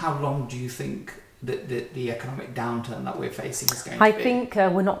and how long do you think the economic downturn that we're facing is going to be? I think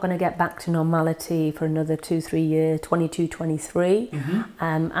we're not going to get back to normality for another 2-3 years, 22, 23.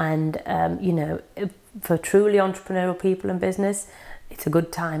 You know, for truly entrepreneurial people in business, it's a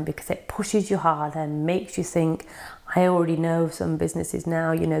good time because it pushes you hard and makes you think. I already know some businesses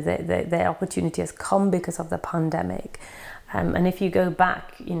now, you know, their opportunity has come because of the pandemic. And if you go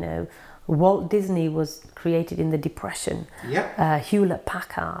back, you know, Walt Disney was created in the Depression.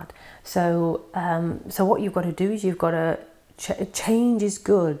 Hewlett-Packard. So what you've got to do is you've got to change is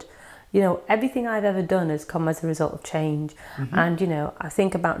good. You know, everything I've ever done has come as a result of change. And, you know, I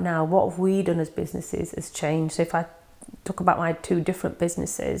think about now, what have we done as businesses has changed. So if I talk about my two different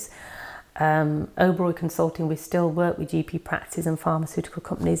businesses, Oberoi Consulting, we still work with GP practices and pharmaceutical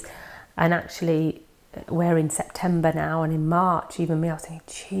companies. And actually, we're in September now, and in March, even me, I was thinking,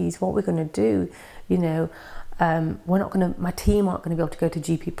 geez, what are we going to do? You know, my team aren't going to be able to go to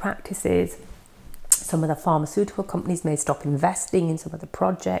GP practices. Some of the pharmaceutical companies may stop investing in some of the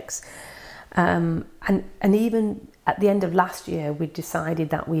projects. And even at the end of last year, we decided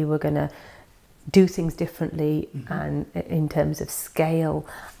that we were going to do things differently, and in terms of scale,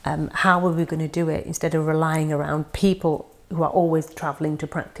 how were we going to do it instead of relying around people who are always travelling to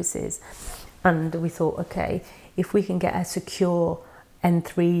practices. And we thought, okay, if we can get a secure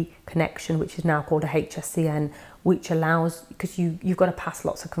N3 connection, which is now called a HSCN, which allows, because you've got to pass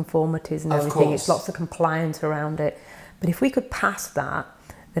lots of conformities and everything, it's lots of compliance around it. But if we could pass that,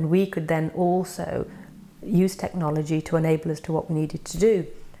 then we could then also use technology to enable us to what we needed to do.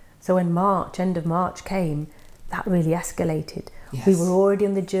 So when end of March came, that really escalated. Yes. We were already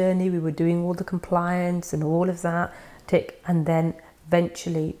on the journey, we were doing all the compliance and all of that, and then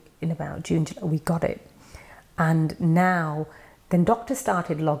eventually in about June, July, we got it. And now, then doctors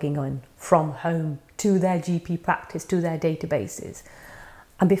started logging on from home to their GP practice, to their databases.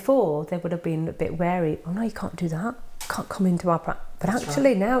 And before, they would have been a bit wary. Oh no, you can't do that. You can't come into our practice. But that's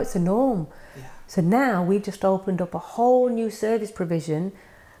actually now it's a norm. Yeah. So now we've just opened up a whole new service provision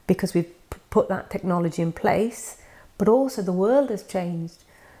because we've put that technology in place, but also the world has changed.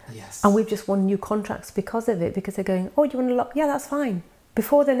 Yes. And we've just won new contracts because of it, because they're going, oh, do you want to log? Yeah, that's fine.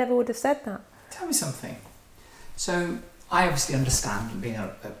 Before, they never would have said that. Tell me something. So I obviously understand being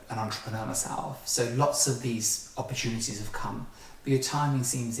an entrepreneur myself, so lots of these opportunities have come, but your timing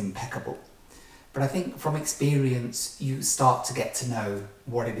seems impeccable. But I think from experience, you start to get to know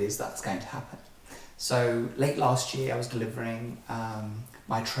what it is that's going to happen. So late last year, I was delivering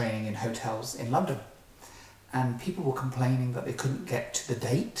my training in hotels in London, and people were complaining that they couldn't get to the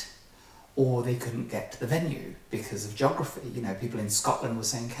date or they couldn't get to the venue because of geography. You know, people in Scotland were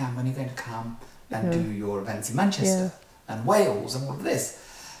saying, Cam, when are you going to come and do your events in Manchester and Wales and all of this?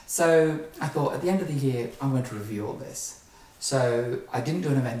 So I thought at the end of the year, I'm going to review all this. So I didn't do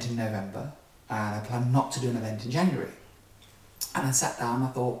an event in November, and I planned not to do an event in January. And I sat down and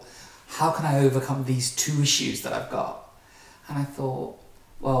I thought, how can I overcome these two issues that I've got? And I thought,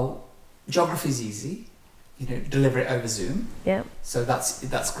 well, geography is easy, you know, deliver it over Zoom. Yeah. So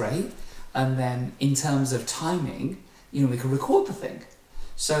that's great. And then in terms of timing, you know, we can record the thing.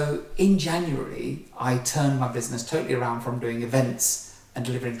 So in January, I turned my business totally around from doing events and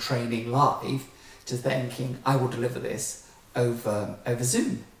delivering training live to thinking I will deliver this over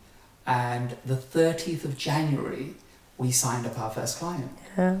Zoom. And the 30th of January, we signed up our first client.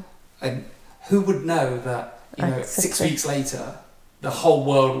 Yeah. And who would know that, you know, 6 weeks later, the whole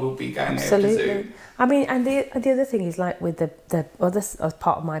world will be going over to Zoom. I mean, and the other thing is, like with the other as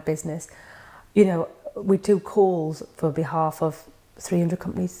part of my business, you know, we do calls for behalf of 300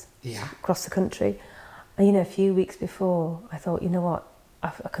 companies across the country. And, you know, a few weeks before, I thought, you know what,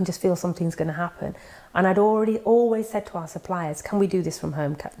 I can just feel something's going to happen. And I'd always said to our suppliers, can we do this from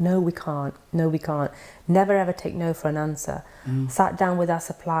home? No, we can't. No, we can't. Never ever take no for an answer. Sat down with our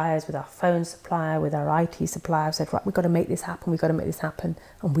suppliers, with our phone supplier, with our IT supplier, said, right, we've got to make this happen. We've got to make this happen.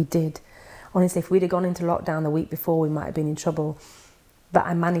 And we did. Honestly, if we'd have gone into lockdown the week before, we might have been in trouble. But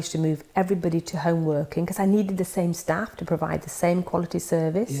I managed to move everybody to home working because I needed the same staff to provide the same quality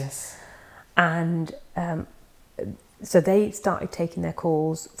service. Yes. And so they started taking their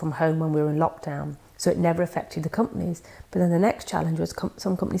calls from home when we were in lockdown. So it never affected the companies. But then the next challenge was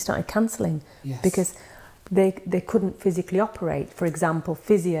some companies started cancelling because they couldn't physically operate. For example,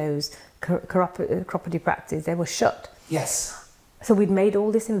 physios, chiropody practice, they were shut. Yes. So we'd made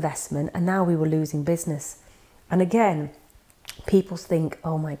all this investment and now we were losing business. And again, people think,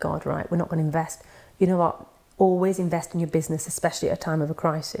 oh my God, right, we're not going to invest. You know what? Always invest in your business, especially at a time of a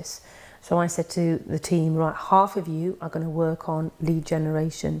crisis. So I said to the team, right, half of you are going to work on lead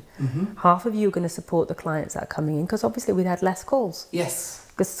generation. Half of you are going to support the clients that are coming in, because obviously we'd had less calls. Yes.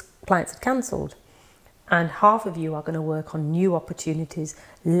 Because clients had cancelled. And half of you are going to work on new opportunities.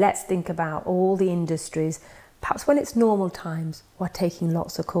 Let's think about all the industries. Perhaps when it's normal times, we're taking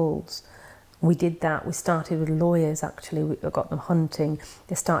lots of calls. We did that. We started with lawyers, actually. We got them hunting.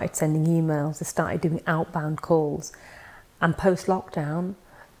 They started sending emails. They started doing outbound calls. And post-lockdown,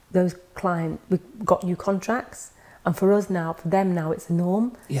 those clients, we got new contracts. And for us now, for them now, it's a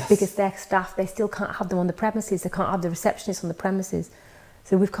norm. Yes. Because their staff, they still can't have them on the premises. They can't have the receptionists on the premises.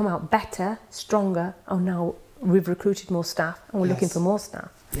 So we've come out better, stronger. Oh, now we've recruited more staff and we're looking for more staff.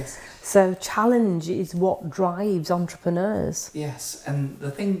 Yes. So challenge is what drives entrepreneurs. Yes, and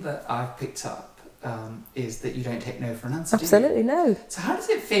the thing that I've picked up is that you don't take no for an answer. Absolutely, no. So how does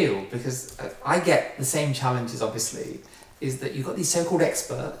it feel? Because I get the same challenges, obviously, is that you've got these so-called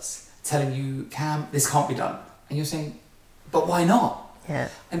experts telling you, Cam, this can't be done. And you're saying, but why not? Yeah.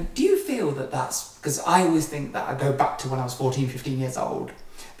 And do you feel that that's, because I always think that I go back to when I was 14, 15 years old,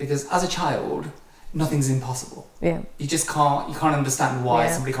 because as a child, nothing's impossible. Yeah. You just can't understand why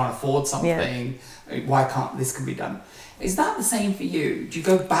somebody can't afford something, why can't this can be done. Is that the same for you? Do you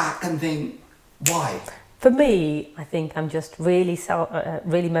go back and think, why? For me, I think I'm just really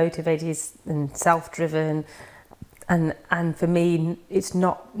really motivated and self-driven, and for me, it's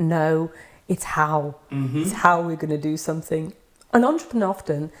not no, it's how. It's how we're going to do something. An entrepreneur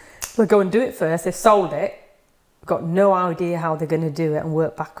often will go and do it first. They've sold it, got no idea how they're going to do it, and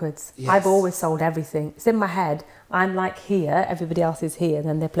work backwards. Yes. I've always sold everything. It's in my head. I'm like here, everybody else is here, and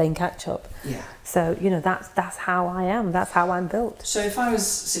then they're playing catch up. Yeah. So that's how I am. That's how I'm built. So if I was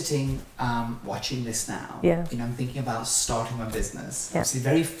sitting watching this now, I'm thinking about starting my business. Obviously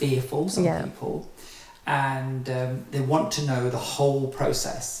very fearful, some people, and they want to know the whole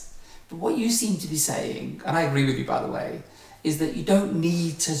process. But what you seem to be saying, and I agree with you by the way, is that you don't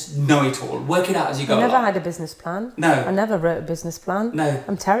need to know it all. Work it out as you go along. I never had a business plan. No. I never wrote a business plan. No.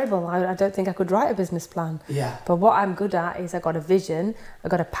 I'm terrible. I don't think I could write a business plan. Yeah. But what I'm good at is I've got a vision,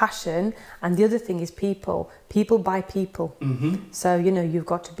 I've got a passion, and the other thing is people. People buy people. So, you've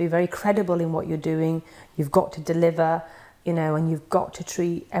got to be very credible in what you're doing. You've got to deliver, and you've got to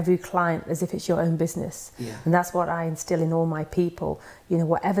treat every client as if it's your own business. Yeah. And that's what I instill in all my people.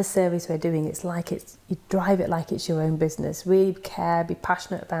 Whatever service we're doing, you drive it like it's your own business. Really care, be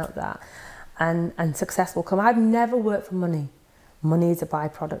passionate about that, and success will come. I've never worked for money. Money is a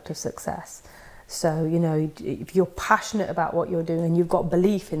byproduct of success. So, if you're passionate about what you're doing and you've got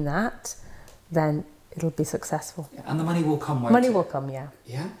belief in that, then it'll be successful. Yeah, and the money will come. Won't Money it? will come, yeah.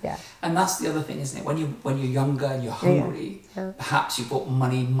 Yeah. Yeah. And that's the other thing, isn't it? When you're younger and you're hungry, perhaps you put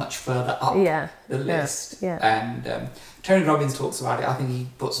money much further up the list. Yeah. And Tony Robbins talks about it. I think he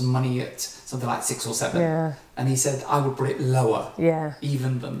puts money at something like 6 or 7. Yeah. And he said, I would put it lower. Yeah.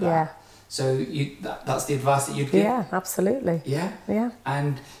 Even than that. Yeah. So that's the advice that you'd give. Yeah, absolutely. Yeah. Yeah.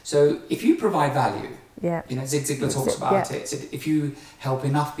 And so if you provide value. Yeah. Zig Ziglar talks about it. So if you help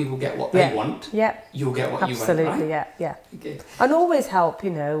enough people get what they want, you'll get what you want. Absolutely, right? yeah. Okay. And always help,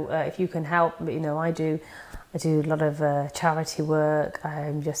 if you can help. I do a lot of charity work.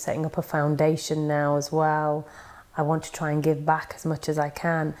 I'm just setting up a foundation now as well. I want to try and give back as much as I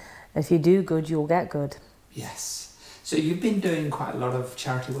can. And if you do good, you'll get good. Yes. So you've been doing quite a lot of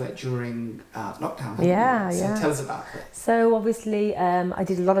charity work during lockdown, haven't you? So tell us about it. So obviously I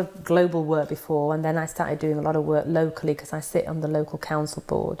did a lot of global work before, and then I started doing a lot of work locally because I sit on the local council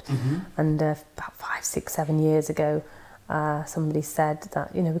board. And about 5, 6, 7 years ago, somebody said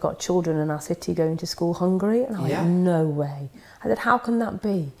that, we've got children in our city going to school hungry. And I went, no way. I said, how can that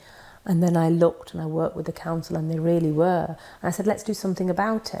be? And then I looked and I worked with the council, and they really were. And I said, let's do something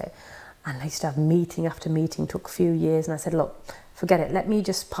about it. And I used to have meeting after meeting, took a few years, and I said, look, forget it, let me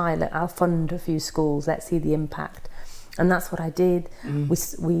just pilot, I'll fund a few schools, let's see the impact. And that's what I did.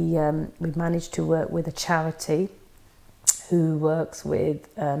 We managed to work with a charity who works with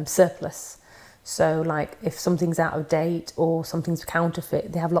surplus. So like if something's out of date or something's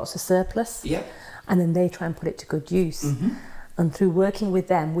counterfeit, they have lots of surplus. And then they try and put it to good use. And through working with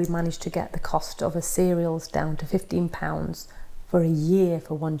them, we managed to get the cost of a cereals down to £15 for a year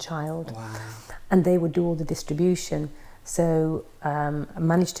for one child. Wow. And they would do all the distribution. So I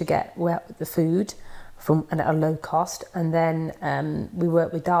managed to get the food at a low cost, and then we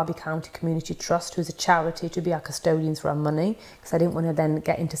worked with Derby County Community Trust, who's a charity, to be our custodians for our money, because I didn't want to then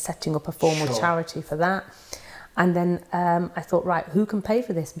get into setting up a formal charity for that. And then I thought, right, who can pay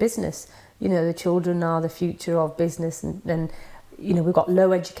for this? Business. The children are the future of business, and we've got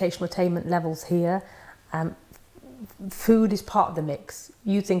low educational attainment levels here. Food is part of the mix.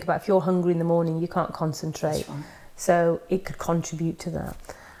 You think about if you're hungry in the morning, you can't concentrate. Right. So it could contribute to that.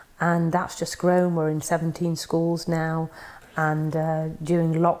 And that's just grown. We're in 17 schools now. And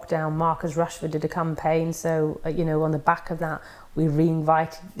during lockdown, Marcus Rashford did a campaign. So, on the back of that, we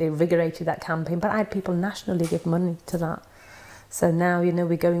invigorated that campaign. But I had people nationally give money to that. So now,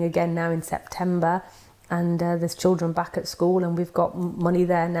 we're going again now in September. And there's children back at school, and we've got money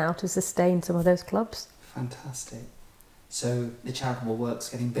there now to sustain some of those clubs. Fantastic. So the charitable work's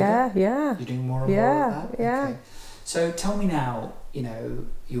getting bigger? Yeah. You're doing more and more of that? Yeah. Okay. So tell me now,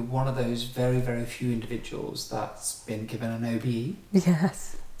 you're one of those very, very few individuals that's been given an OBE.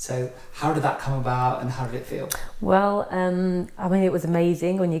 Yes. So how did that come about and how did it feel? Well, I mean, it was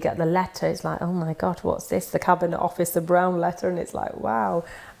amazing when you get the letter. It's like, oh my God, what's this? The Cabinet Office, the brown letter, and it's like, wow.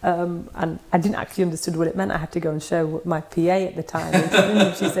 And I didn't actually understand what it meant. I had to go and show my PA at the time.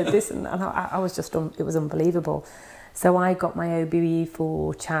 And she said this, and I was just, it was unbelievable. So I got my OBE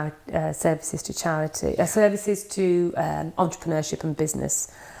for services to charity, services to entrepreneurship and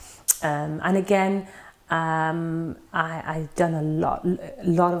business. And again, I'd done a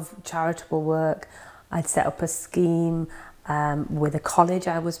lot of charitable work. I'd set up a scheme with a college.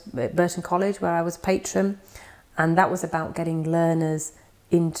 I was at Burton College, where I was patron, and that was about getting learners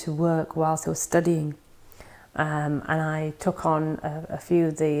into work whilst they were studying. And I took on a few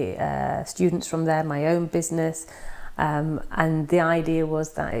of the students from there, my own business. And the idea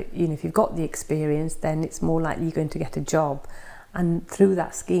was that, you know, if you've got the experience, then it's more likely you're going to get a job. And through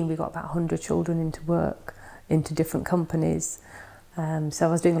that scheme, we got about 100 children into work, into different companies. So I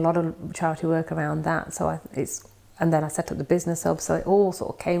was doing a lot of charity work around that. And then I set up the business up. So it all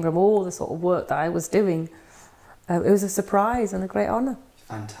sort of came from all the sort of work that I was doing. It was a surprise and a great honour.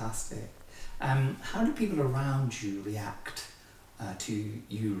 Fantastic. How do people around you react to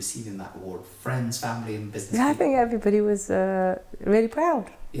you receiving that award? Friends, family and business people? I think everybody was really proud.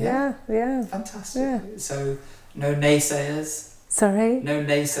 Yeah. Fantastic. Yeah. So no naysayers? Sorry? No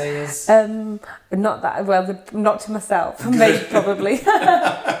naysayers? Not that, well, not to myself, maybe, probably.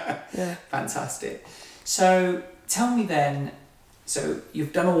 Yeah. Fantastic. So tell me then, so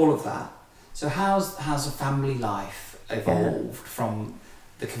you've done all of that. So how's a family life evolved from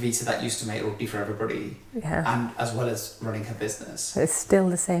the Kavita that used to make roti for everybody, and as well as running her business? It's still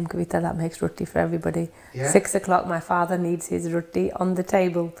the same Kavita that makes roti for everybody. Yeah. 6 o'clock, my father needs his roti on the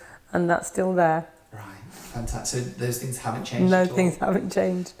table, and that's still there. Right, fantastic. So those things haven't changed No, at all? things haven't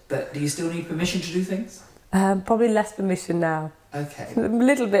changed. But do you still need permission to do things? Probably less permission now. Okay. A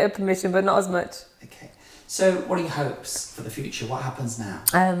little bit of permission, but not as much. Okay. So what are your hopes for the future? What happens now?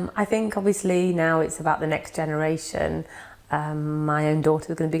 I think obviously now it's about the next generation. My own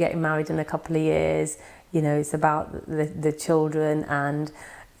daughter's going to be getting married in a couple of years. You know, it's about the children, and,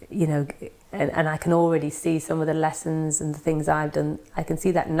 you know, and I can already see some of the lessons and the things I've done. I can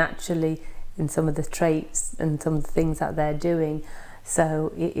see that naturally in some of the traits and some of the things that they're doing.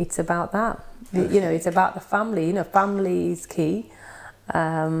 So it's about that. Okay. You know, it's about the family. You know, family is key.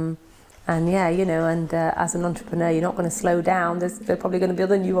 And yeah, you know, and as an entrepreneur, you're not going to slow down. There's probably going to be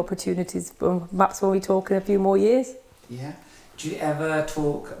other new opportunities, perhaps when we talk in a few more years. Yeah. Do you ever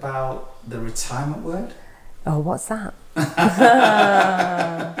talk about the retirement word? Oh, what's that?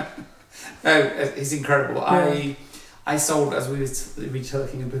 No, it's incredible. Yeah. I sold, as we were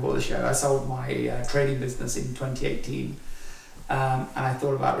talking before the show, I sold my trading business in 2018, and I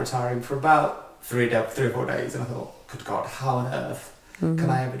thought about retiring for about 3 or 4 days, and I thought, good God, how on earth can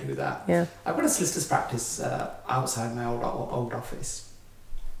I ever do that? Yeah. I've got a solicitor's practice outside my old office.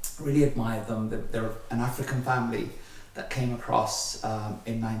 Really admire them. They're an African family that came across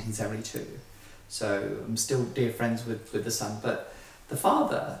in 1972. So I'm still dear friends with the son, but the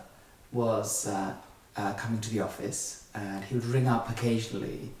father was coming to the office, and he would ring up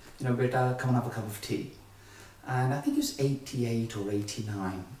occasionally, you know, Beta, come and have a cup of tea. And I think he was 88 or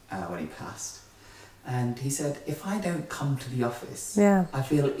 89 when he passed. And he said, if I don't come to the office, I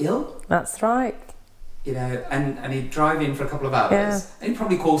feel ill. That's right. You know, and he'd drive in for a couple of hours, and he'd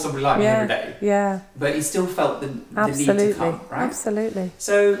probably call somebody like me every day. Yeah. But he still felt the need to come, right? Absolutely.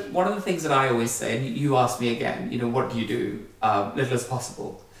 So one of the things that I always say, and you ask me again, you know, what do you do, little as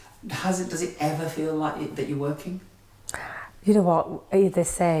possible? Does it ever feel like that you're working? You know what, they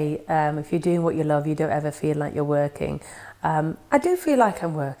say, if you're doing what you love, you don't ever feel like you're working. I do feel like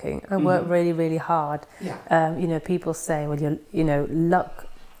I'm working. I work really, really hard. Yeah. You know, people say, well, you know, luck.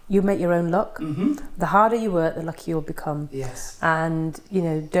 You make your own luck. The harder you work, the luckier you'll become. Yes. And, you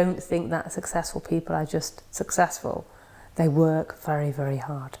know, don't think that successful people are just successful. They work very, very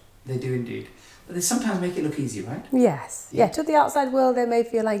hard. They do indeed. But they sometimes make it look easy, right? Yes. Yeah, to the outside world, they may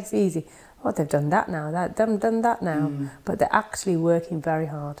feel like it's easy. Oh, they've done that now, done that now. But they're actually working very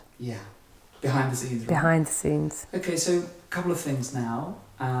hard. Yeah. Behind the scenes, right? Behind the scenes. Okay, so a couple of things now.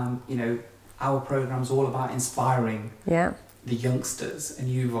 You know, our program's all about inspiring the youngsters, and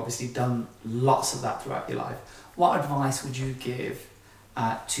you've obviously done lots of that throughout your life. What advice would you give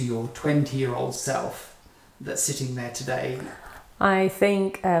to your 20-year-old self that's sitting there today? I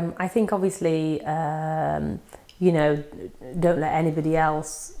think obviously, you know, don't let anybody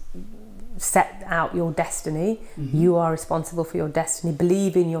else set out your destiny. You are responsible for your destiny.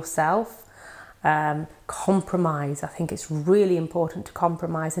 Believe in yourself. Compromise. I think it's really important to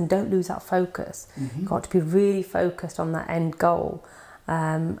compromise, and don't lose that focus. You've got to be really focused on that end goal.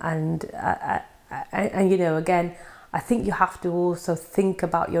 And you know, again, I think you have to also think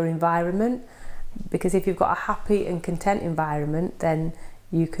about your environment, because if you've got a happy and content environment, then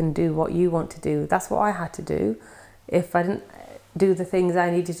you can do what you want to do. That's what I had to do. If I didn't do the things I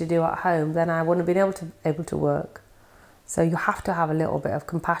needed to do at home, then I wouldn't have been able to work. So you have to have a little bit of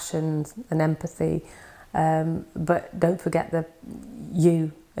compassion and empathy, but don't forget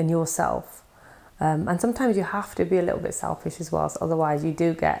you and yourself. And sometimes you have to be a little bit selfish as well, so otherwise you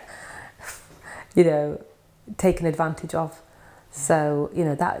do get, you know, taken advantage of. So, you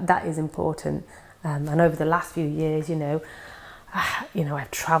know, that is important. And over the last few years, you know,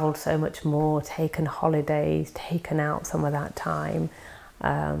 I've travelled so much more, taken holidays, taken out some of that time.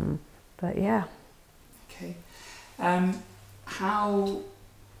 But yeah. Okay. How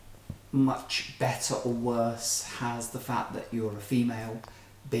much better or worse has the fact that you're a female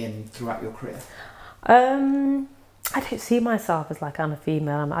been throughout your career? I don't see myself as like I'm a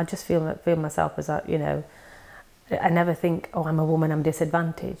female. I just feel myself as you know, I never think, oh, I'm a woman, I'm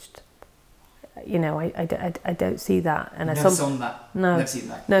disadvantaged. You know, I don't see that. And never seen that. No, never seen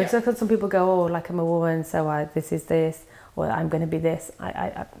that. No, yeah. So some people go, oh, like I'm a woman, so this is this, or I'm going to be this.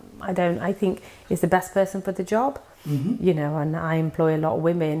 I don't. I think it's the best person for the job. Mm-hmm. You know, and I employ a lot of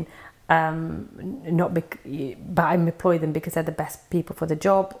women, but I employ them because they're the best people for the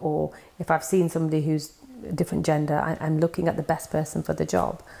job. Or if I've seen somebody who's a different gender, I'm looking at the best person for the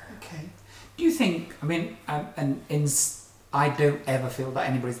job. Okay. Do you think? I mean, I don't ever feel that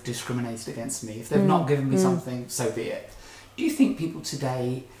anybody's discriminated against me. If they've not given me something, so be it. Do you think people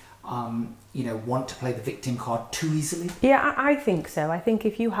today, you know, want to play the victim card too easily? Yeah, I think so. I think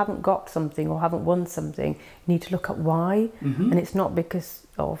if you haven't got something or haven't won something, you need to look at why. Mm-hmm. And it's not because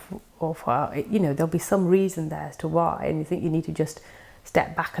of you know, there'll be some reason there as to why. And you think you need to just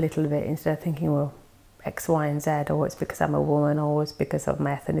step back a little bit instead of thinking, well, X, Y, and Z, or it's because I'm a woman, or it's because of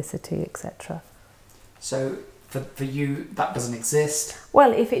my ethnicity, etc. So for you, that doesn't exist?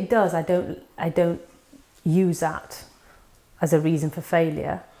 Well, if it does, I don't use that as a reason for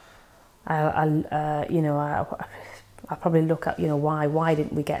failure. You know, I'll probably look at, you know, why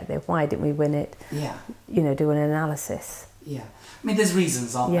didn't we get there? Why didn't we win it? Yeah. You know, do an analysis. Yeah. I mean, there's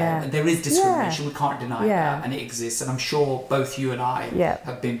reasons, aren't there? There is discrimination, we can't deny that, and it exists. And I'm sure both you and I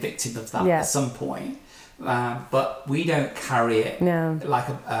have been victims of that at some point. But we don't carry it like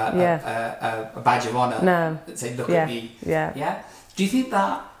a badge of honour. No. That say, look at me. Yeah. Yeah. Do you think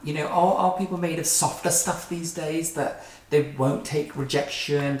that, you know, are people made of softer stuff these days, that they won't take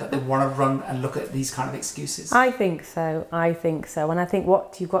rejection, that they want to run and look at these kind of excuses? I think so. And I think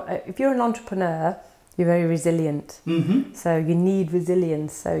what you've got, if you're an entrepreneur, you're very resilient. Mm-hmm. So you need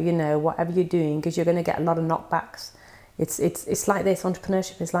resilience. So, you know, whatever you're doing, because you're going to get a lot of knockbacks. It's like this.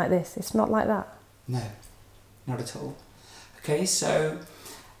 Entrepreneurship is like this. It's not like that. No, not at all. Okay, so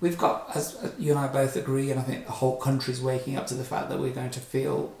we've got, as you and I both agree, and I think the whole country's waking up to the fact that we're going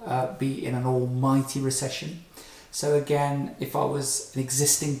to be in an almighty recession. So again, if I was an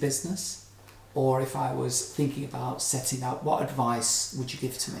existing business, or if I was thinking about setting up, what advice would you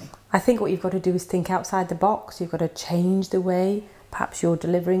give to me? I think what you've got to do is think outside the box. You've got to change the way perhaps you're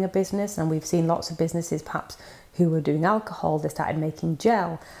delivering a business. And we've seen lots of businesses perhaps who were doing alcohol, they started making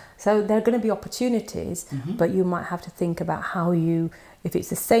gel. So there are going to be opportunities, but you might have to think about how you, if it's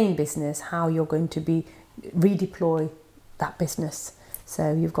the same business, how you're going to redeploy that business.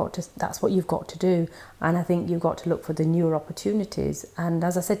 So that's what you've got to do. And I think you've got to look for the newer opportunities. And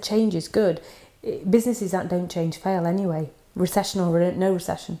as I said, change is good. Businesses that don't change fail anyway. Recession or no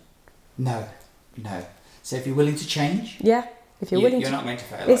recession. No. So if you're willing to change... Yeah, if you're willing to... You're not going to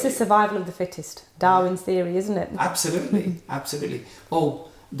fail. It's the survival of the fittest. Darwin's theory, isn't it? Absolutely, absolutely. Well,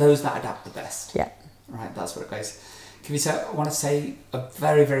 those that adapt the best. Yeah. Right, that's where it goes. Kavita, I want to say a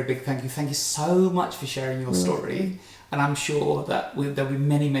very, very big thank you. Thank you so much for sharing your story. And I'm sure that there'll be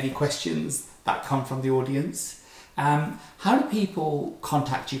many, many questions that come from the audience. How do people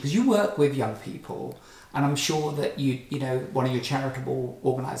contact you? Because you work with young people, and I'm sure that you know, one of your charitable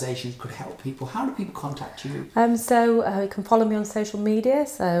organisations could help people. How do people contact you? So you can follow me on social media.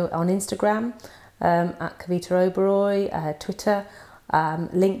 So on Instagram, at Kavita Oberoi, Twitter,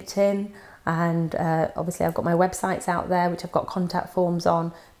 LinkedIn, and obviously I've got my websites out there, which I've got contact forms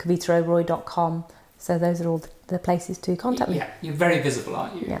on, kavitaoberoi.com. So those are all the places to contact me. Yeah, you're very visible,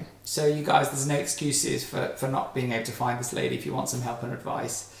 aren't you? Yeah. So you guys, there's no excuses for not being able to find this lady if you want some help and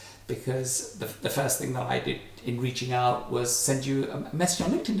advice, because the first thing that I did in reaching out was send you a message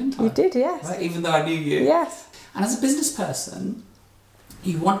on LinkedIn, didn't I? You did, yes. Right? Even though I knew you. Yes. And as a business person,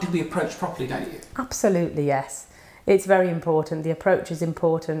 you want to be approached properly, don't you? Absolutely, yes. It's very important. The approach is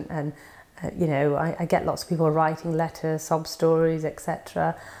important, and you know, I get lots of people writing letters, sob stories,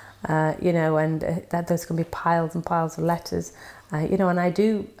 etc. You know, and that there's going to be piles and piles of letters. You know, and I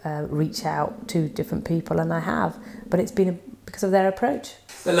do reach out to different people, and I have, but it's been because of their approach.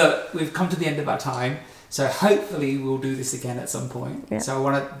 But look, we've come to the end of our time, so hopefully we'll do this again at some point. Yeah. So I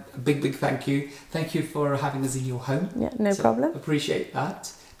want a big thank you. Thank you for having us in your home. Yeah, no problem. Appreciate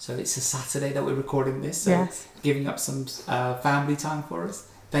that. So it's a Saturday that we're recording this, so yes. Giving up some family time for us.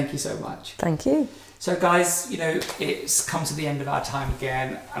 Thank you so much. Thank you. So guys, you know, it's come to the end of our time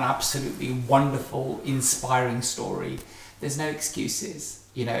again. An absolutely wonderful, inspiring story. There's no excuses.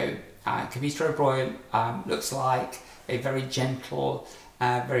 You know, Kavita Oberoi looks like a very gentle,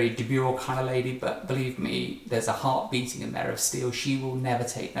 very demure kind of lady, but believe me, there's a heart beating in there of steel. She will never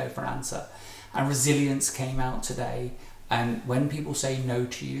take no for an answer. And resilience came out today. And when people say no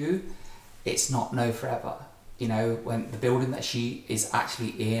to you, it's not no forever. You know, when the building that she is actually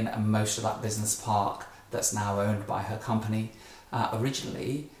in, and most of that business park that's now owned by her company,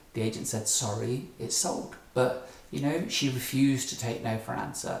 originally the agent said, sorry, it's sold. But, you know, she refused to take no for an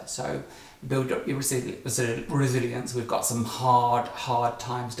answer. So build up your resilience. We've got some hard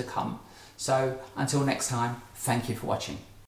times to come. So until next time, thank you for watching.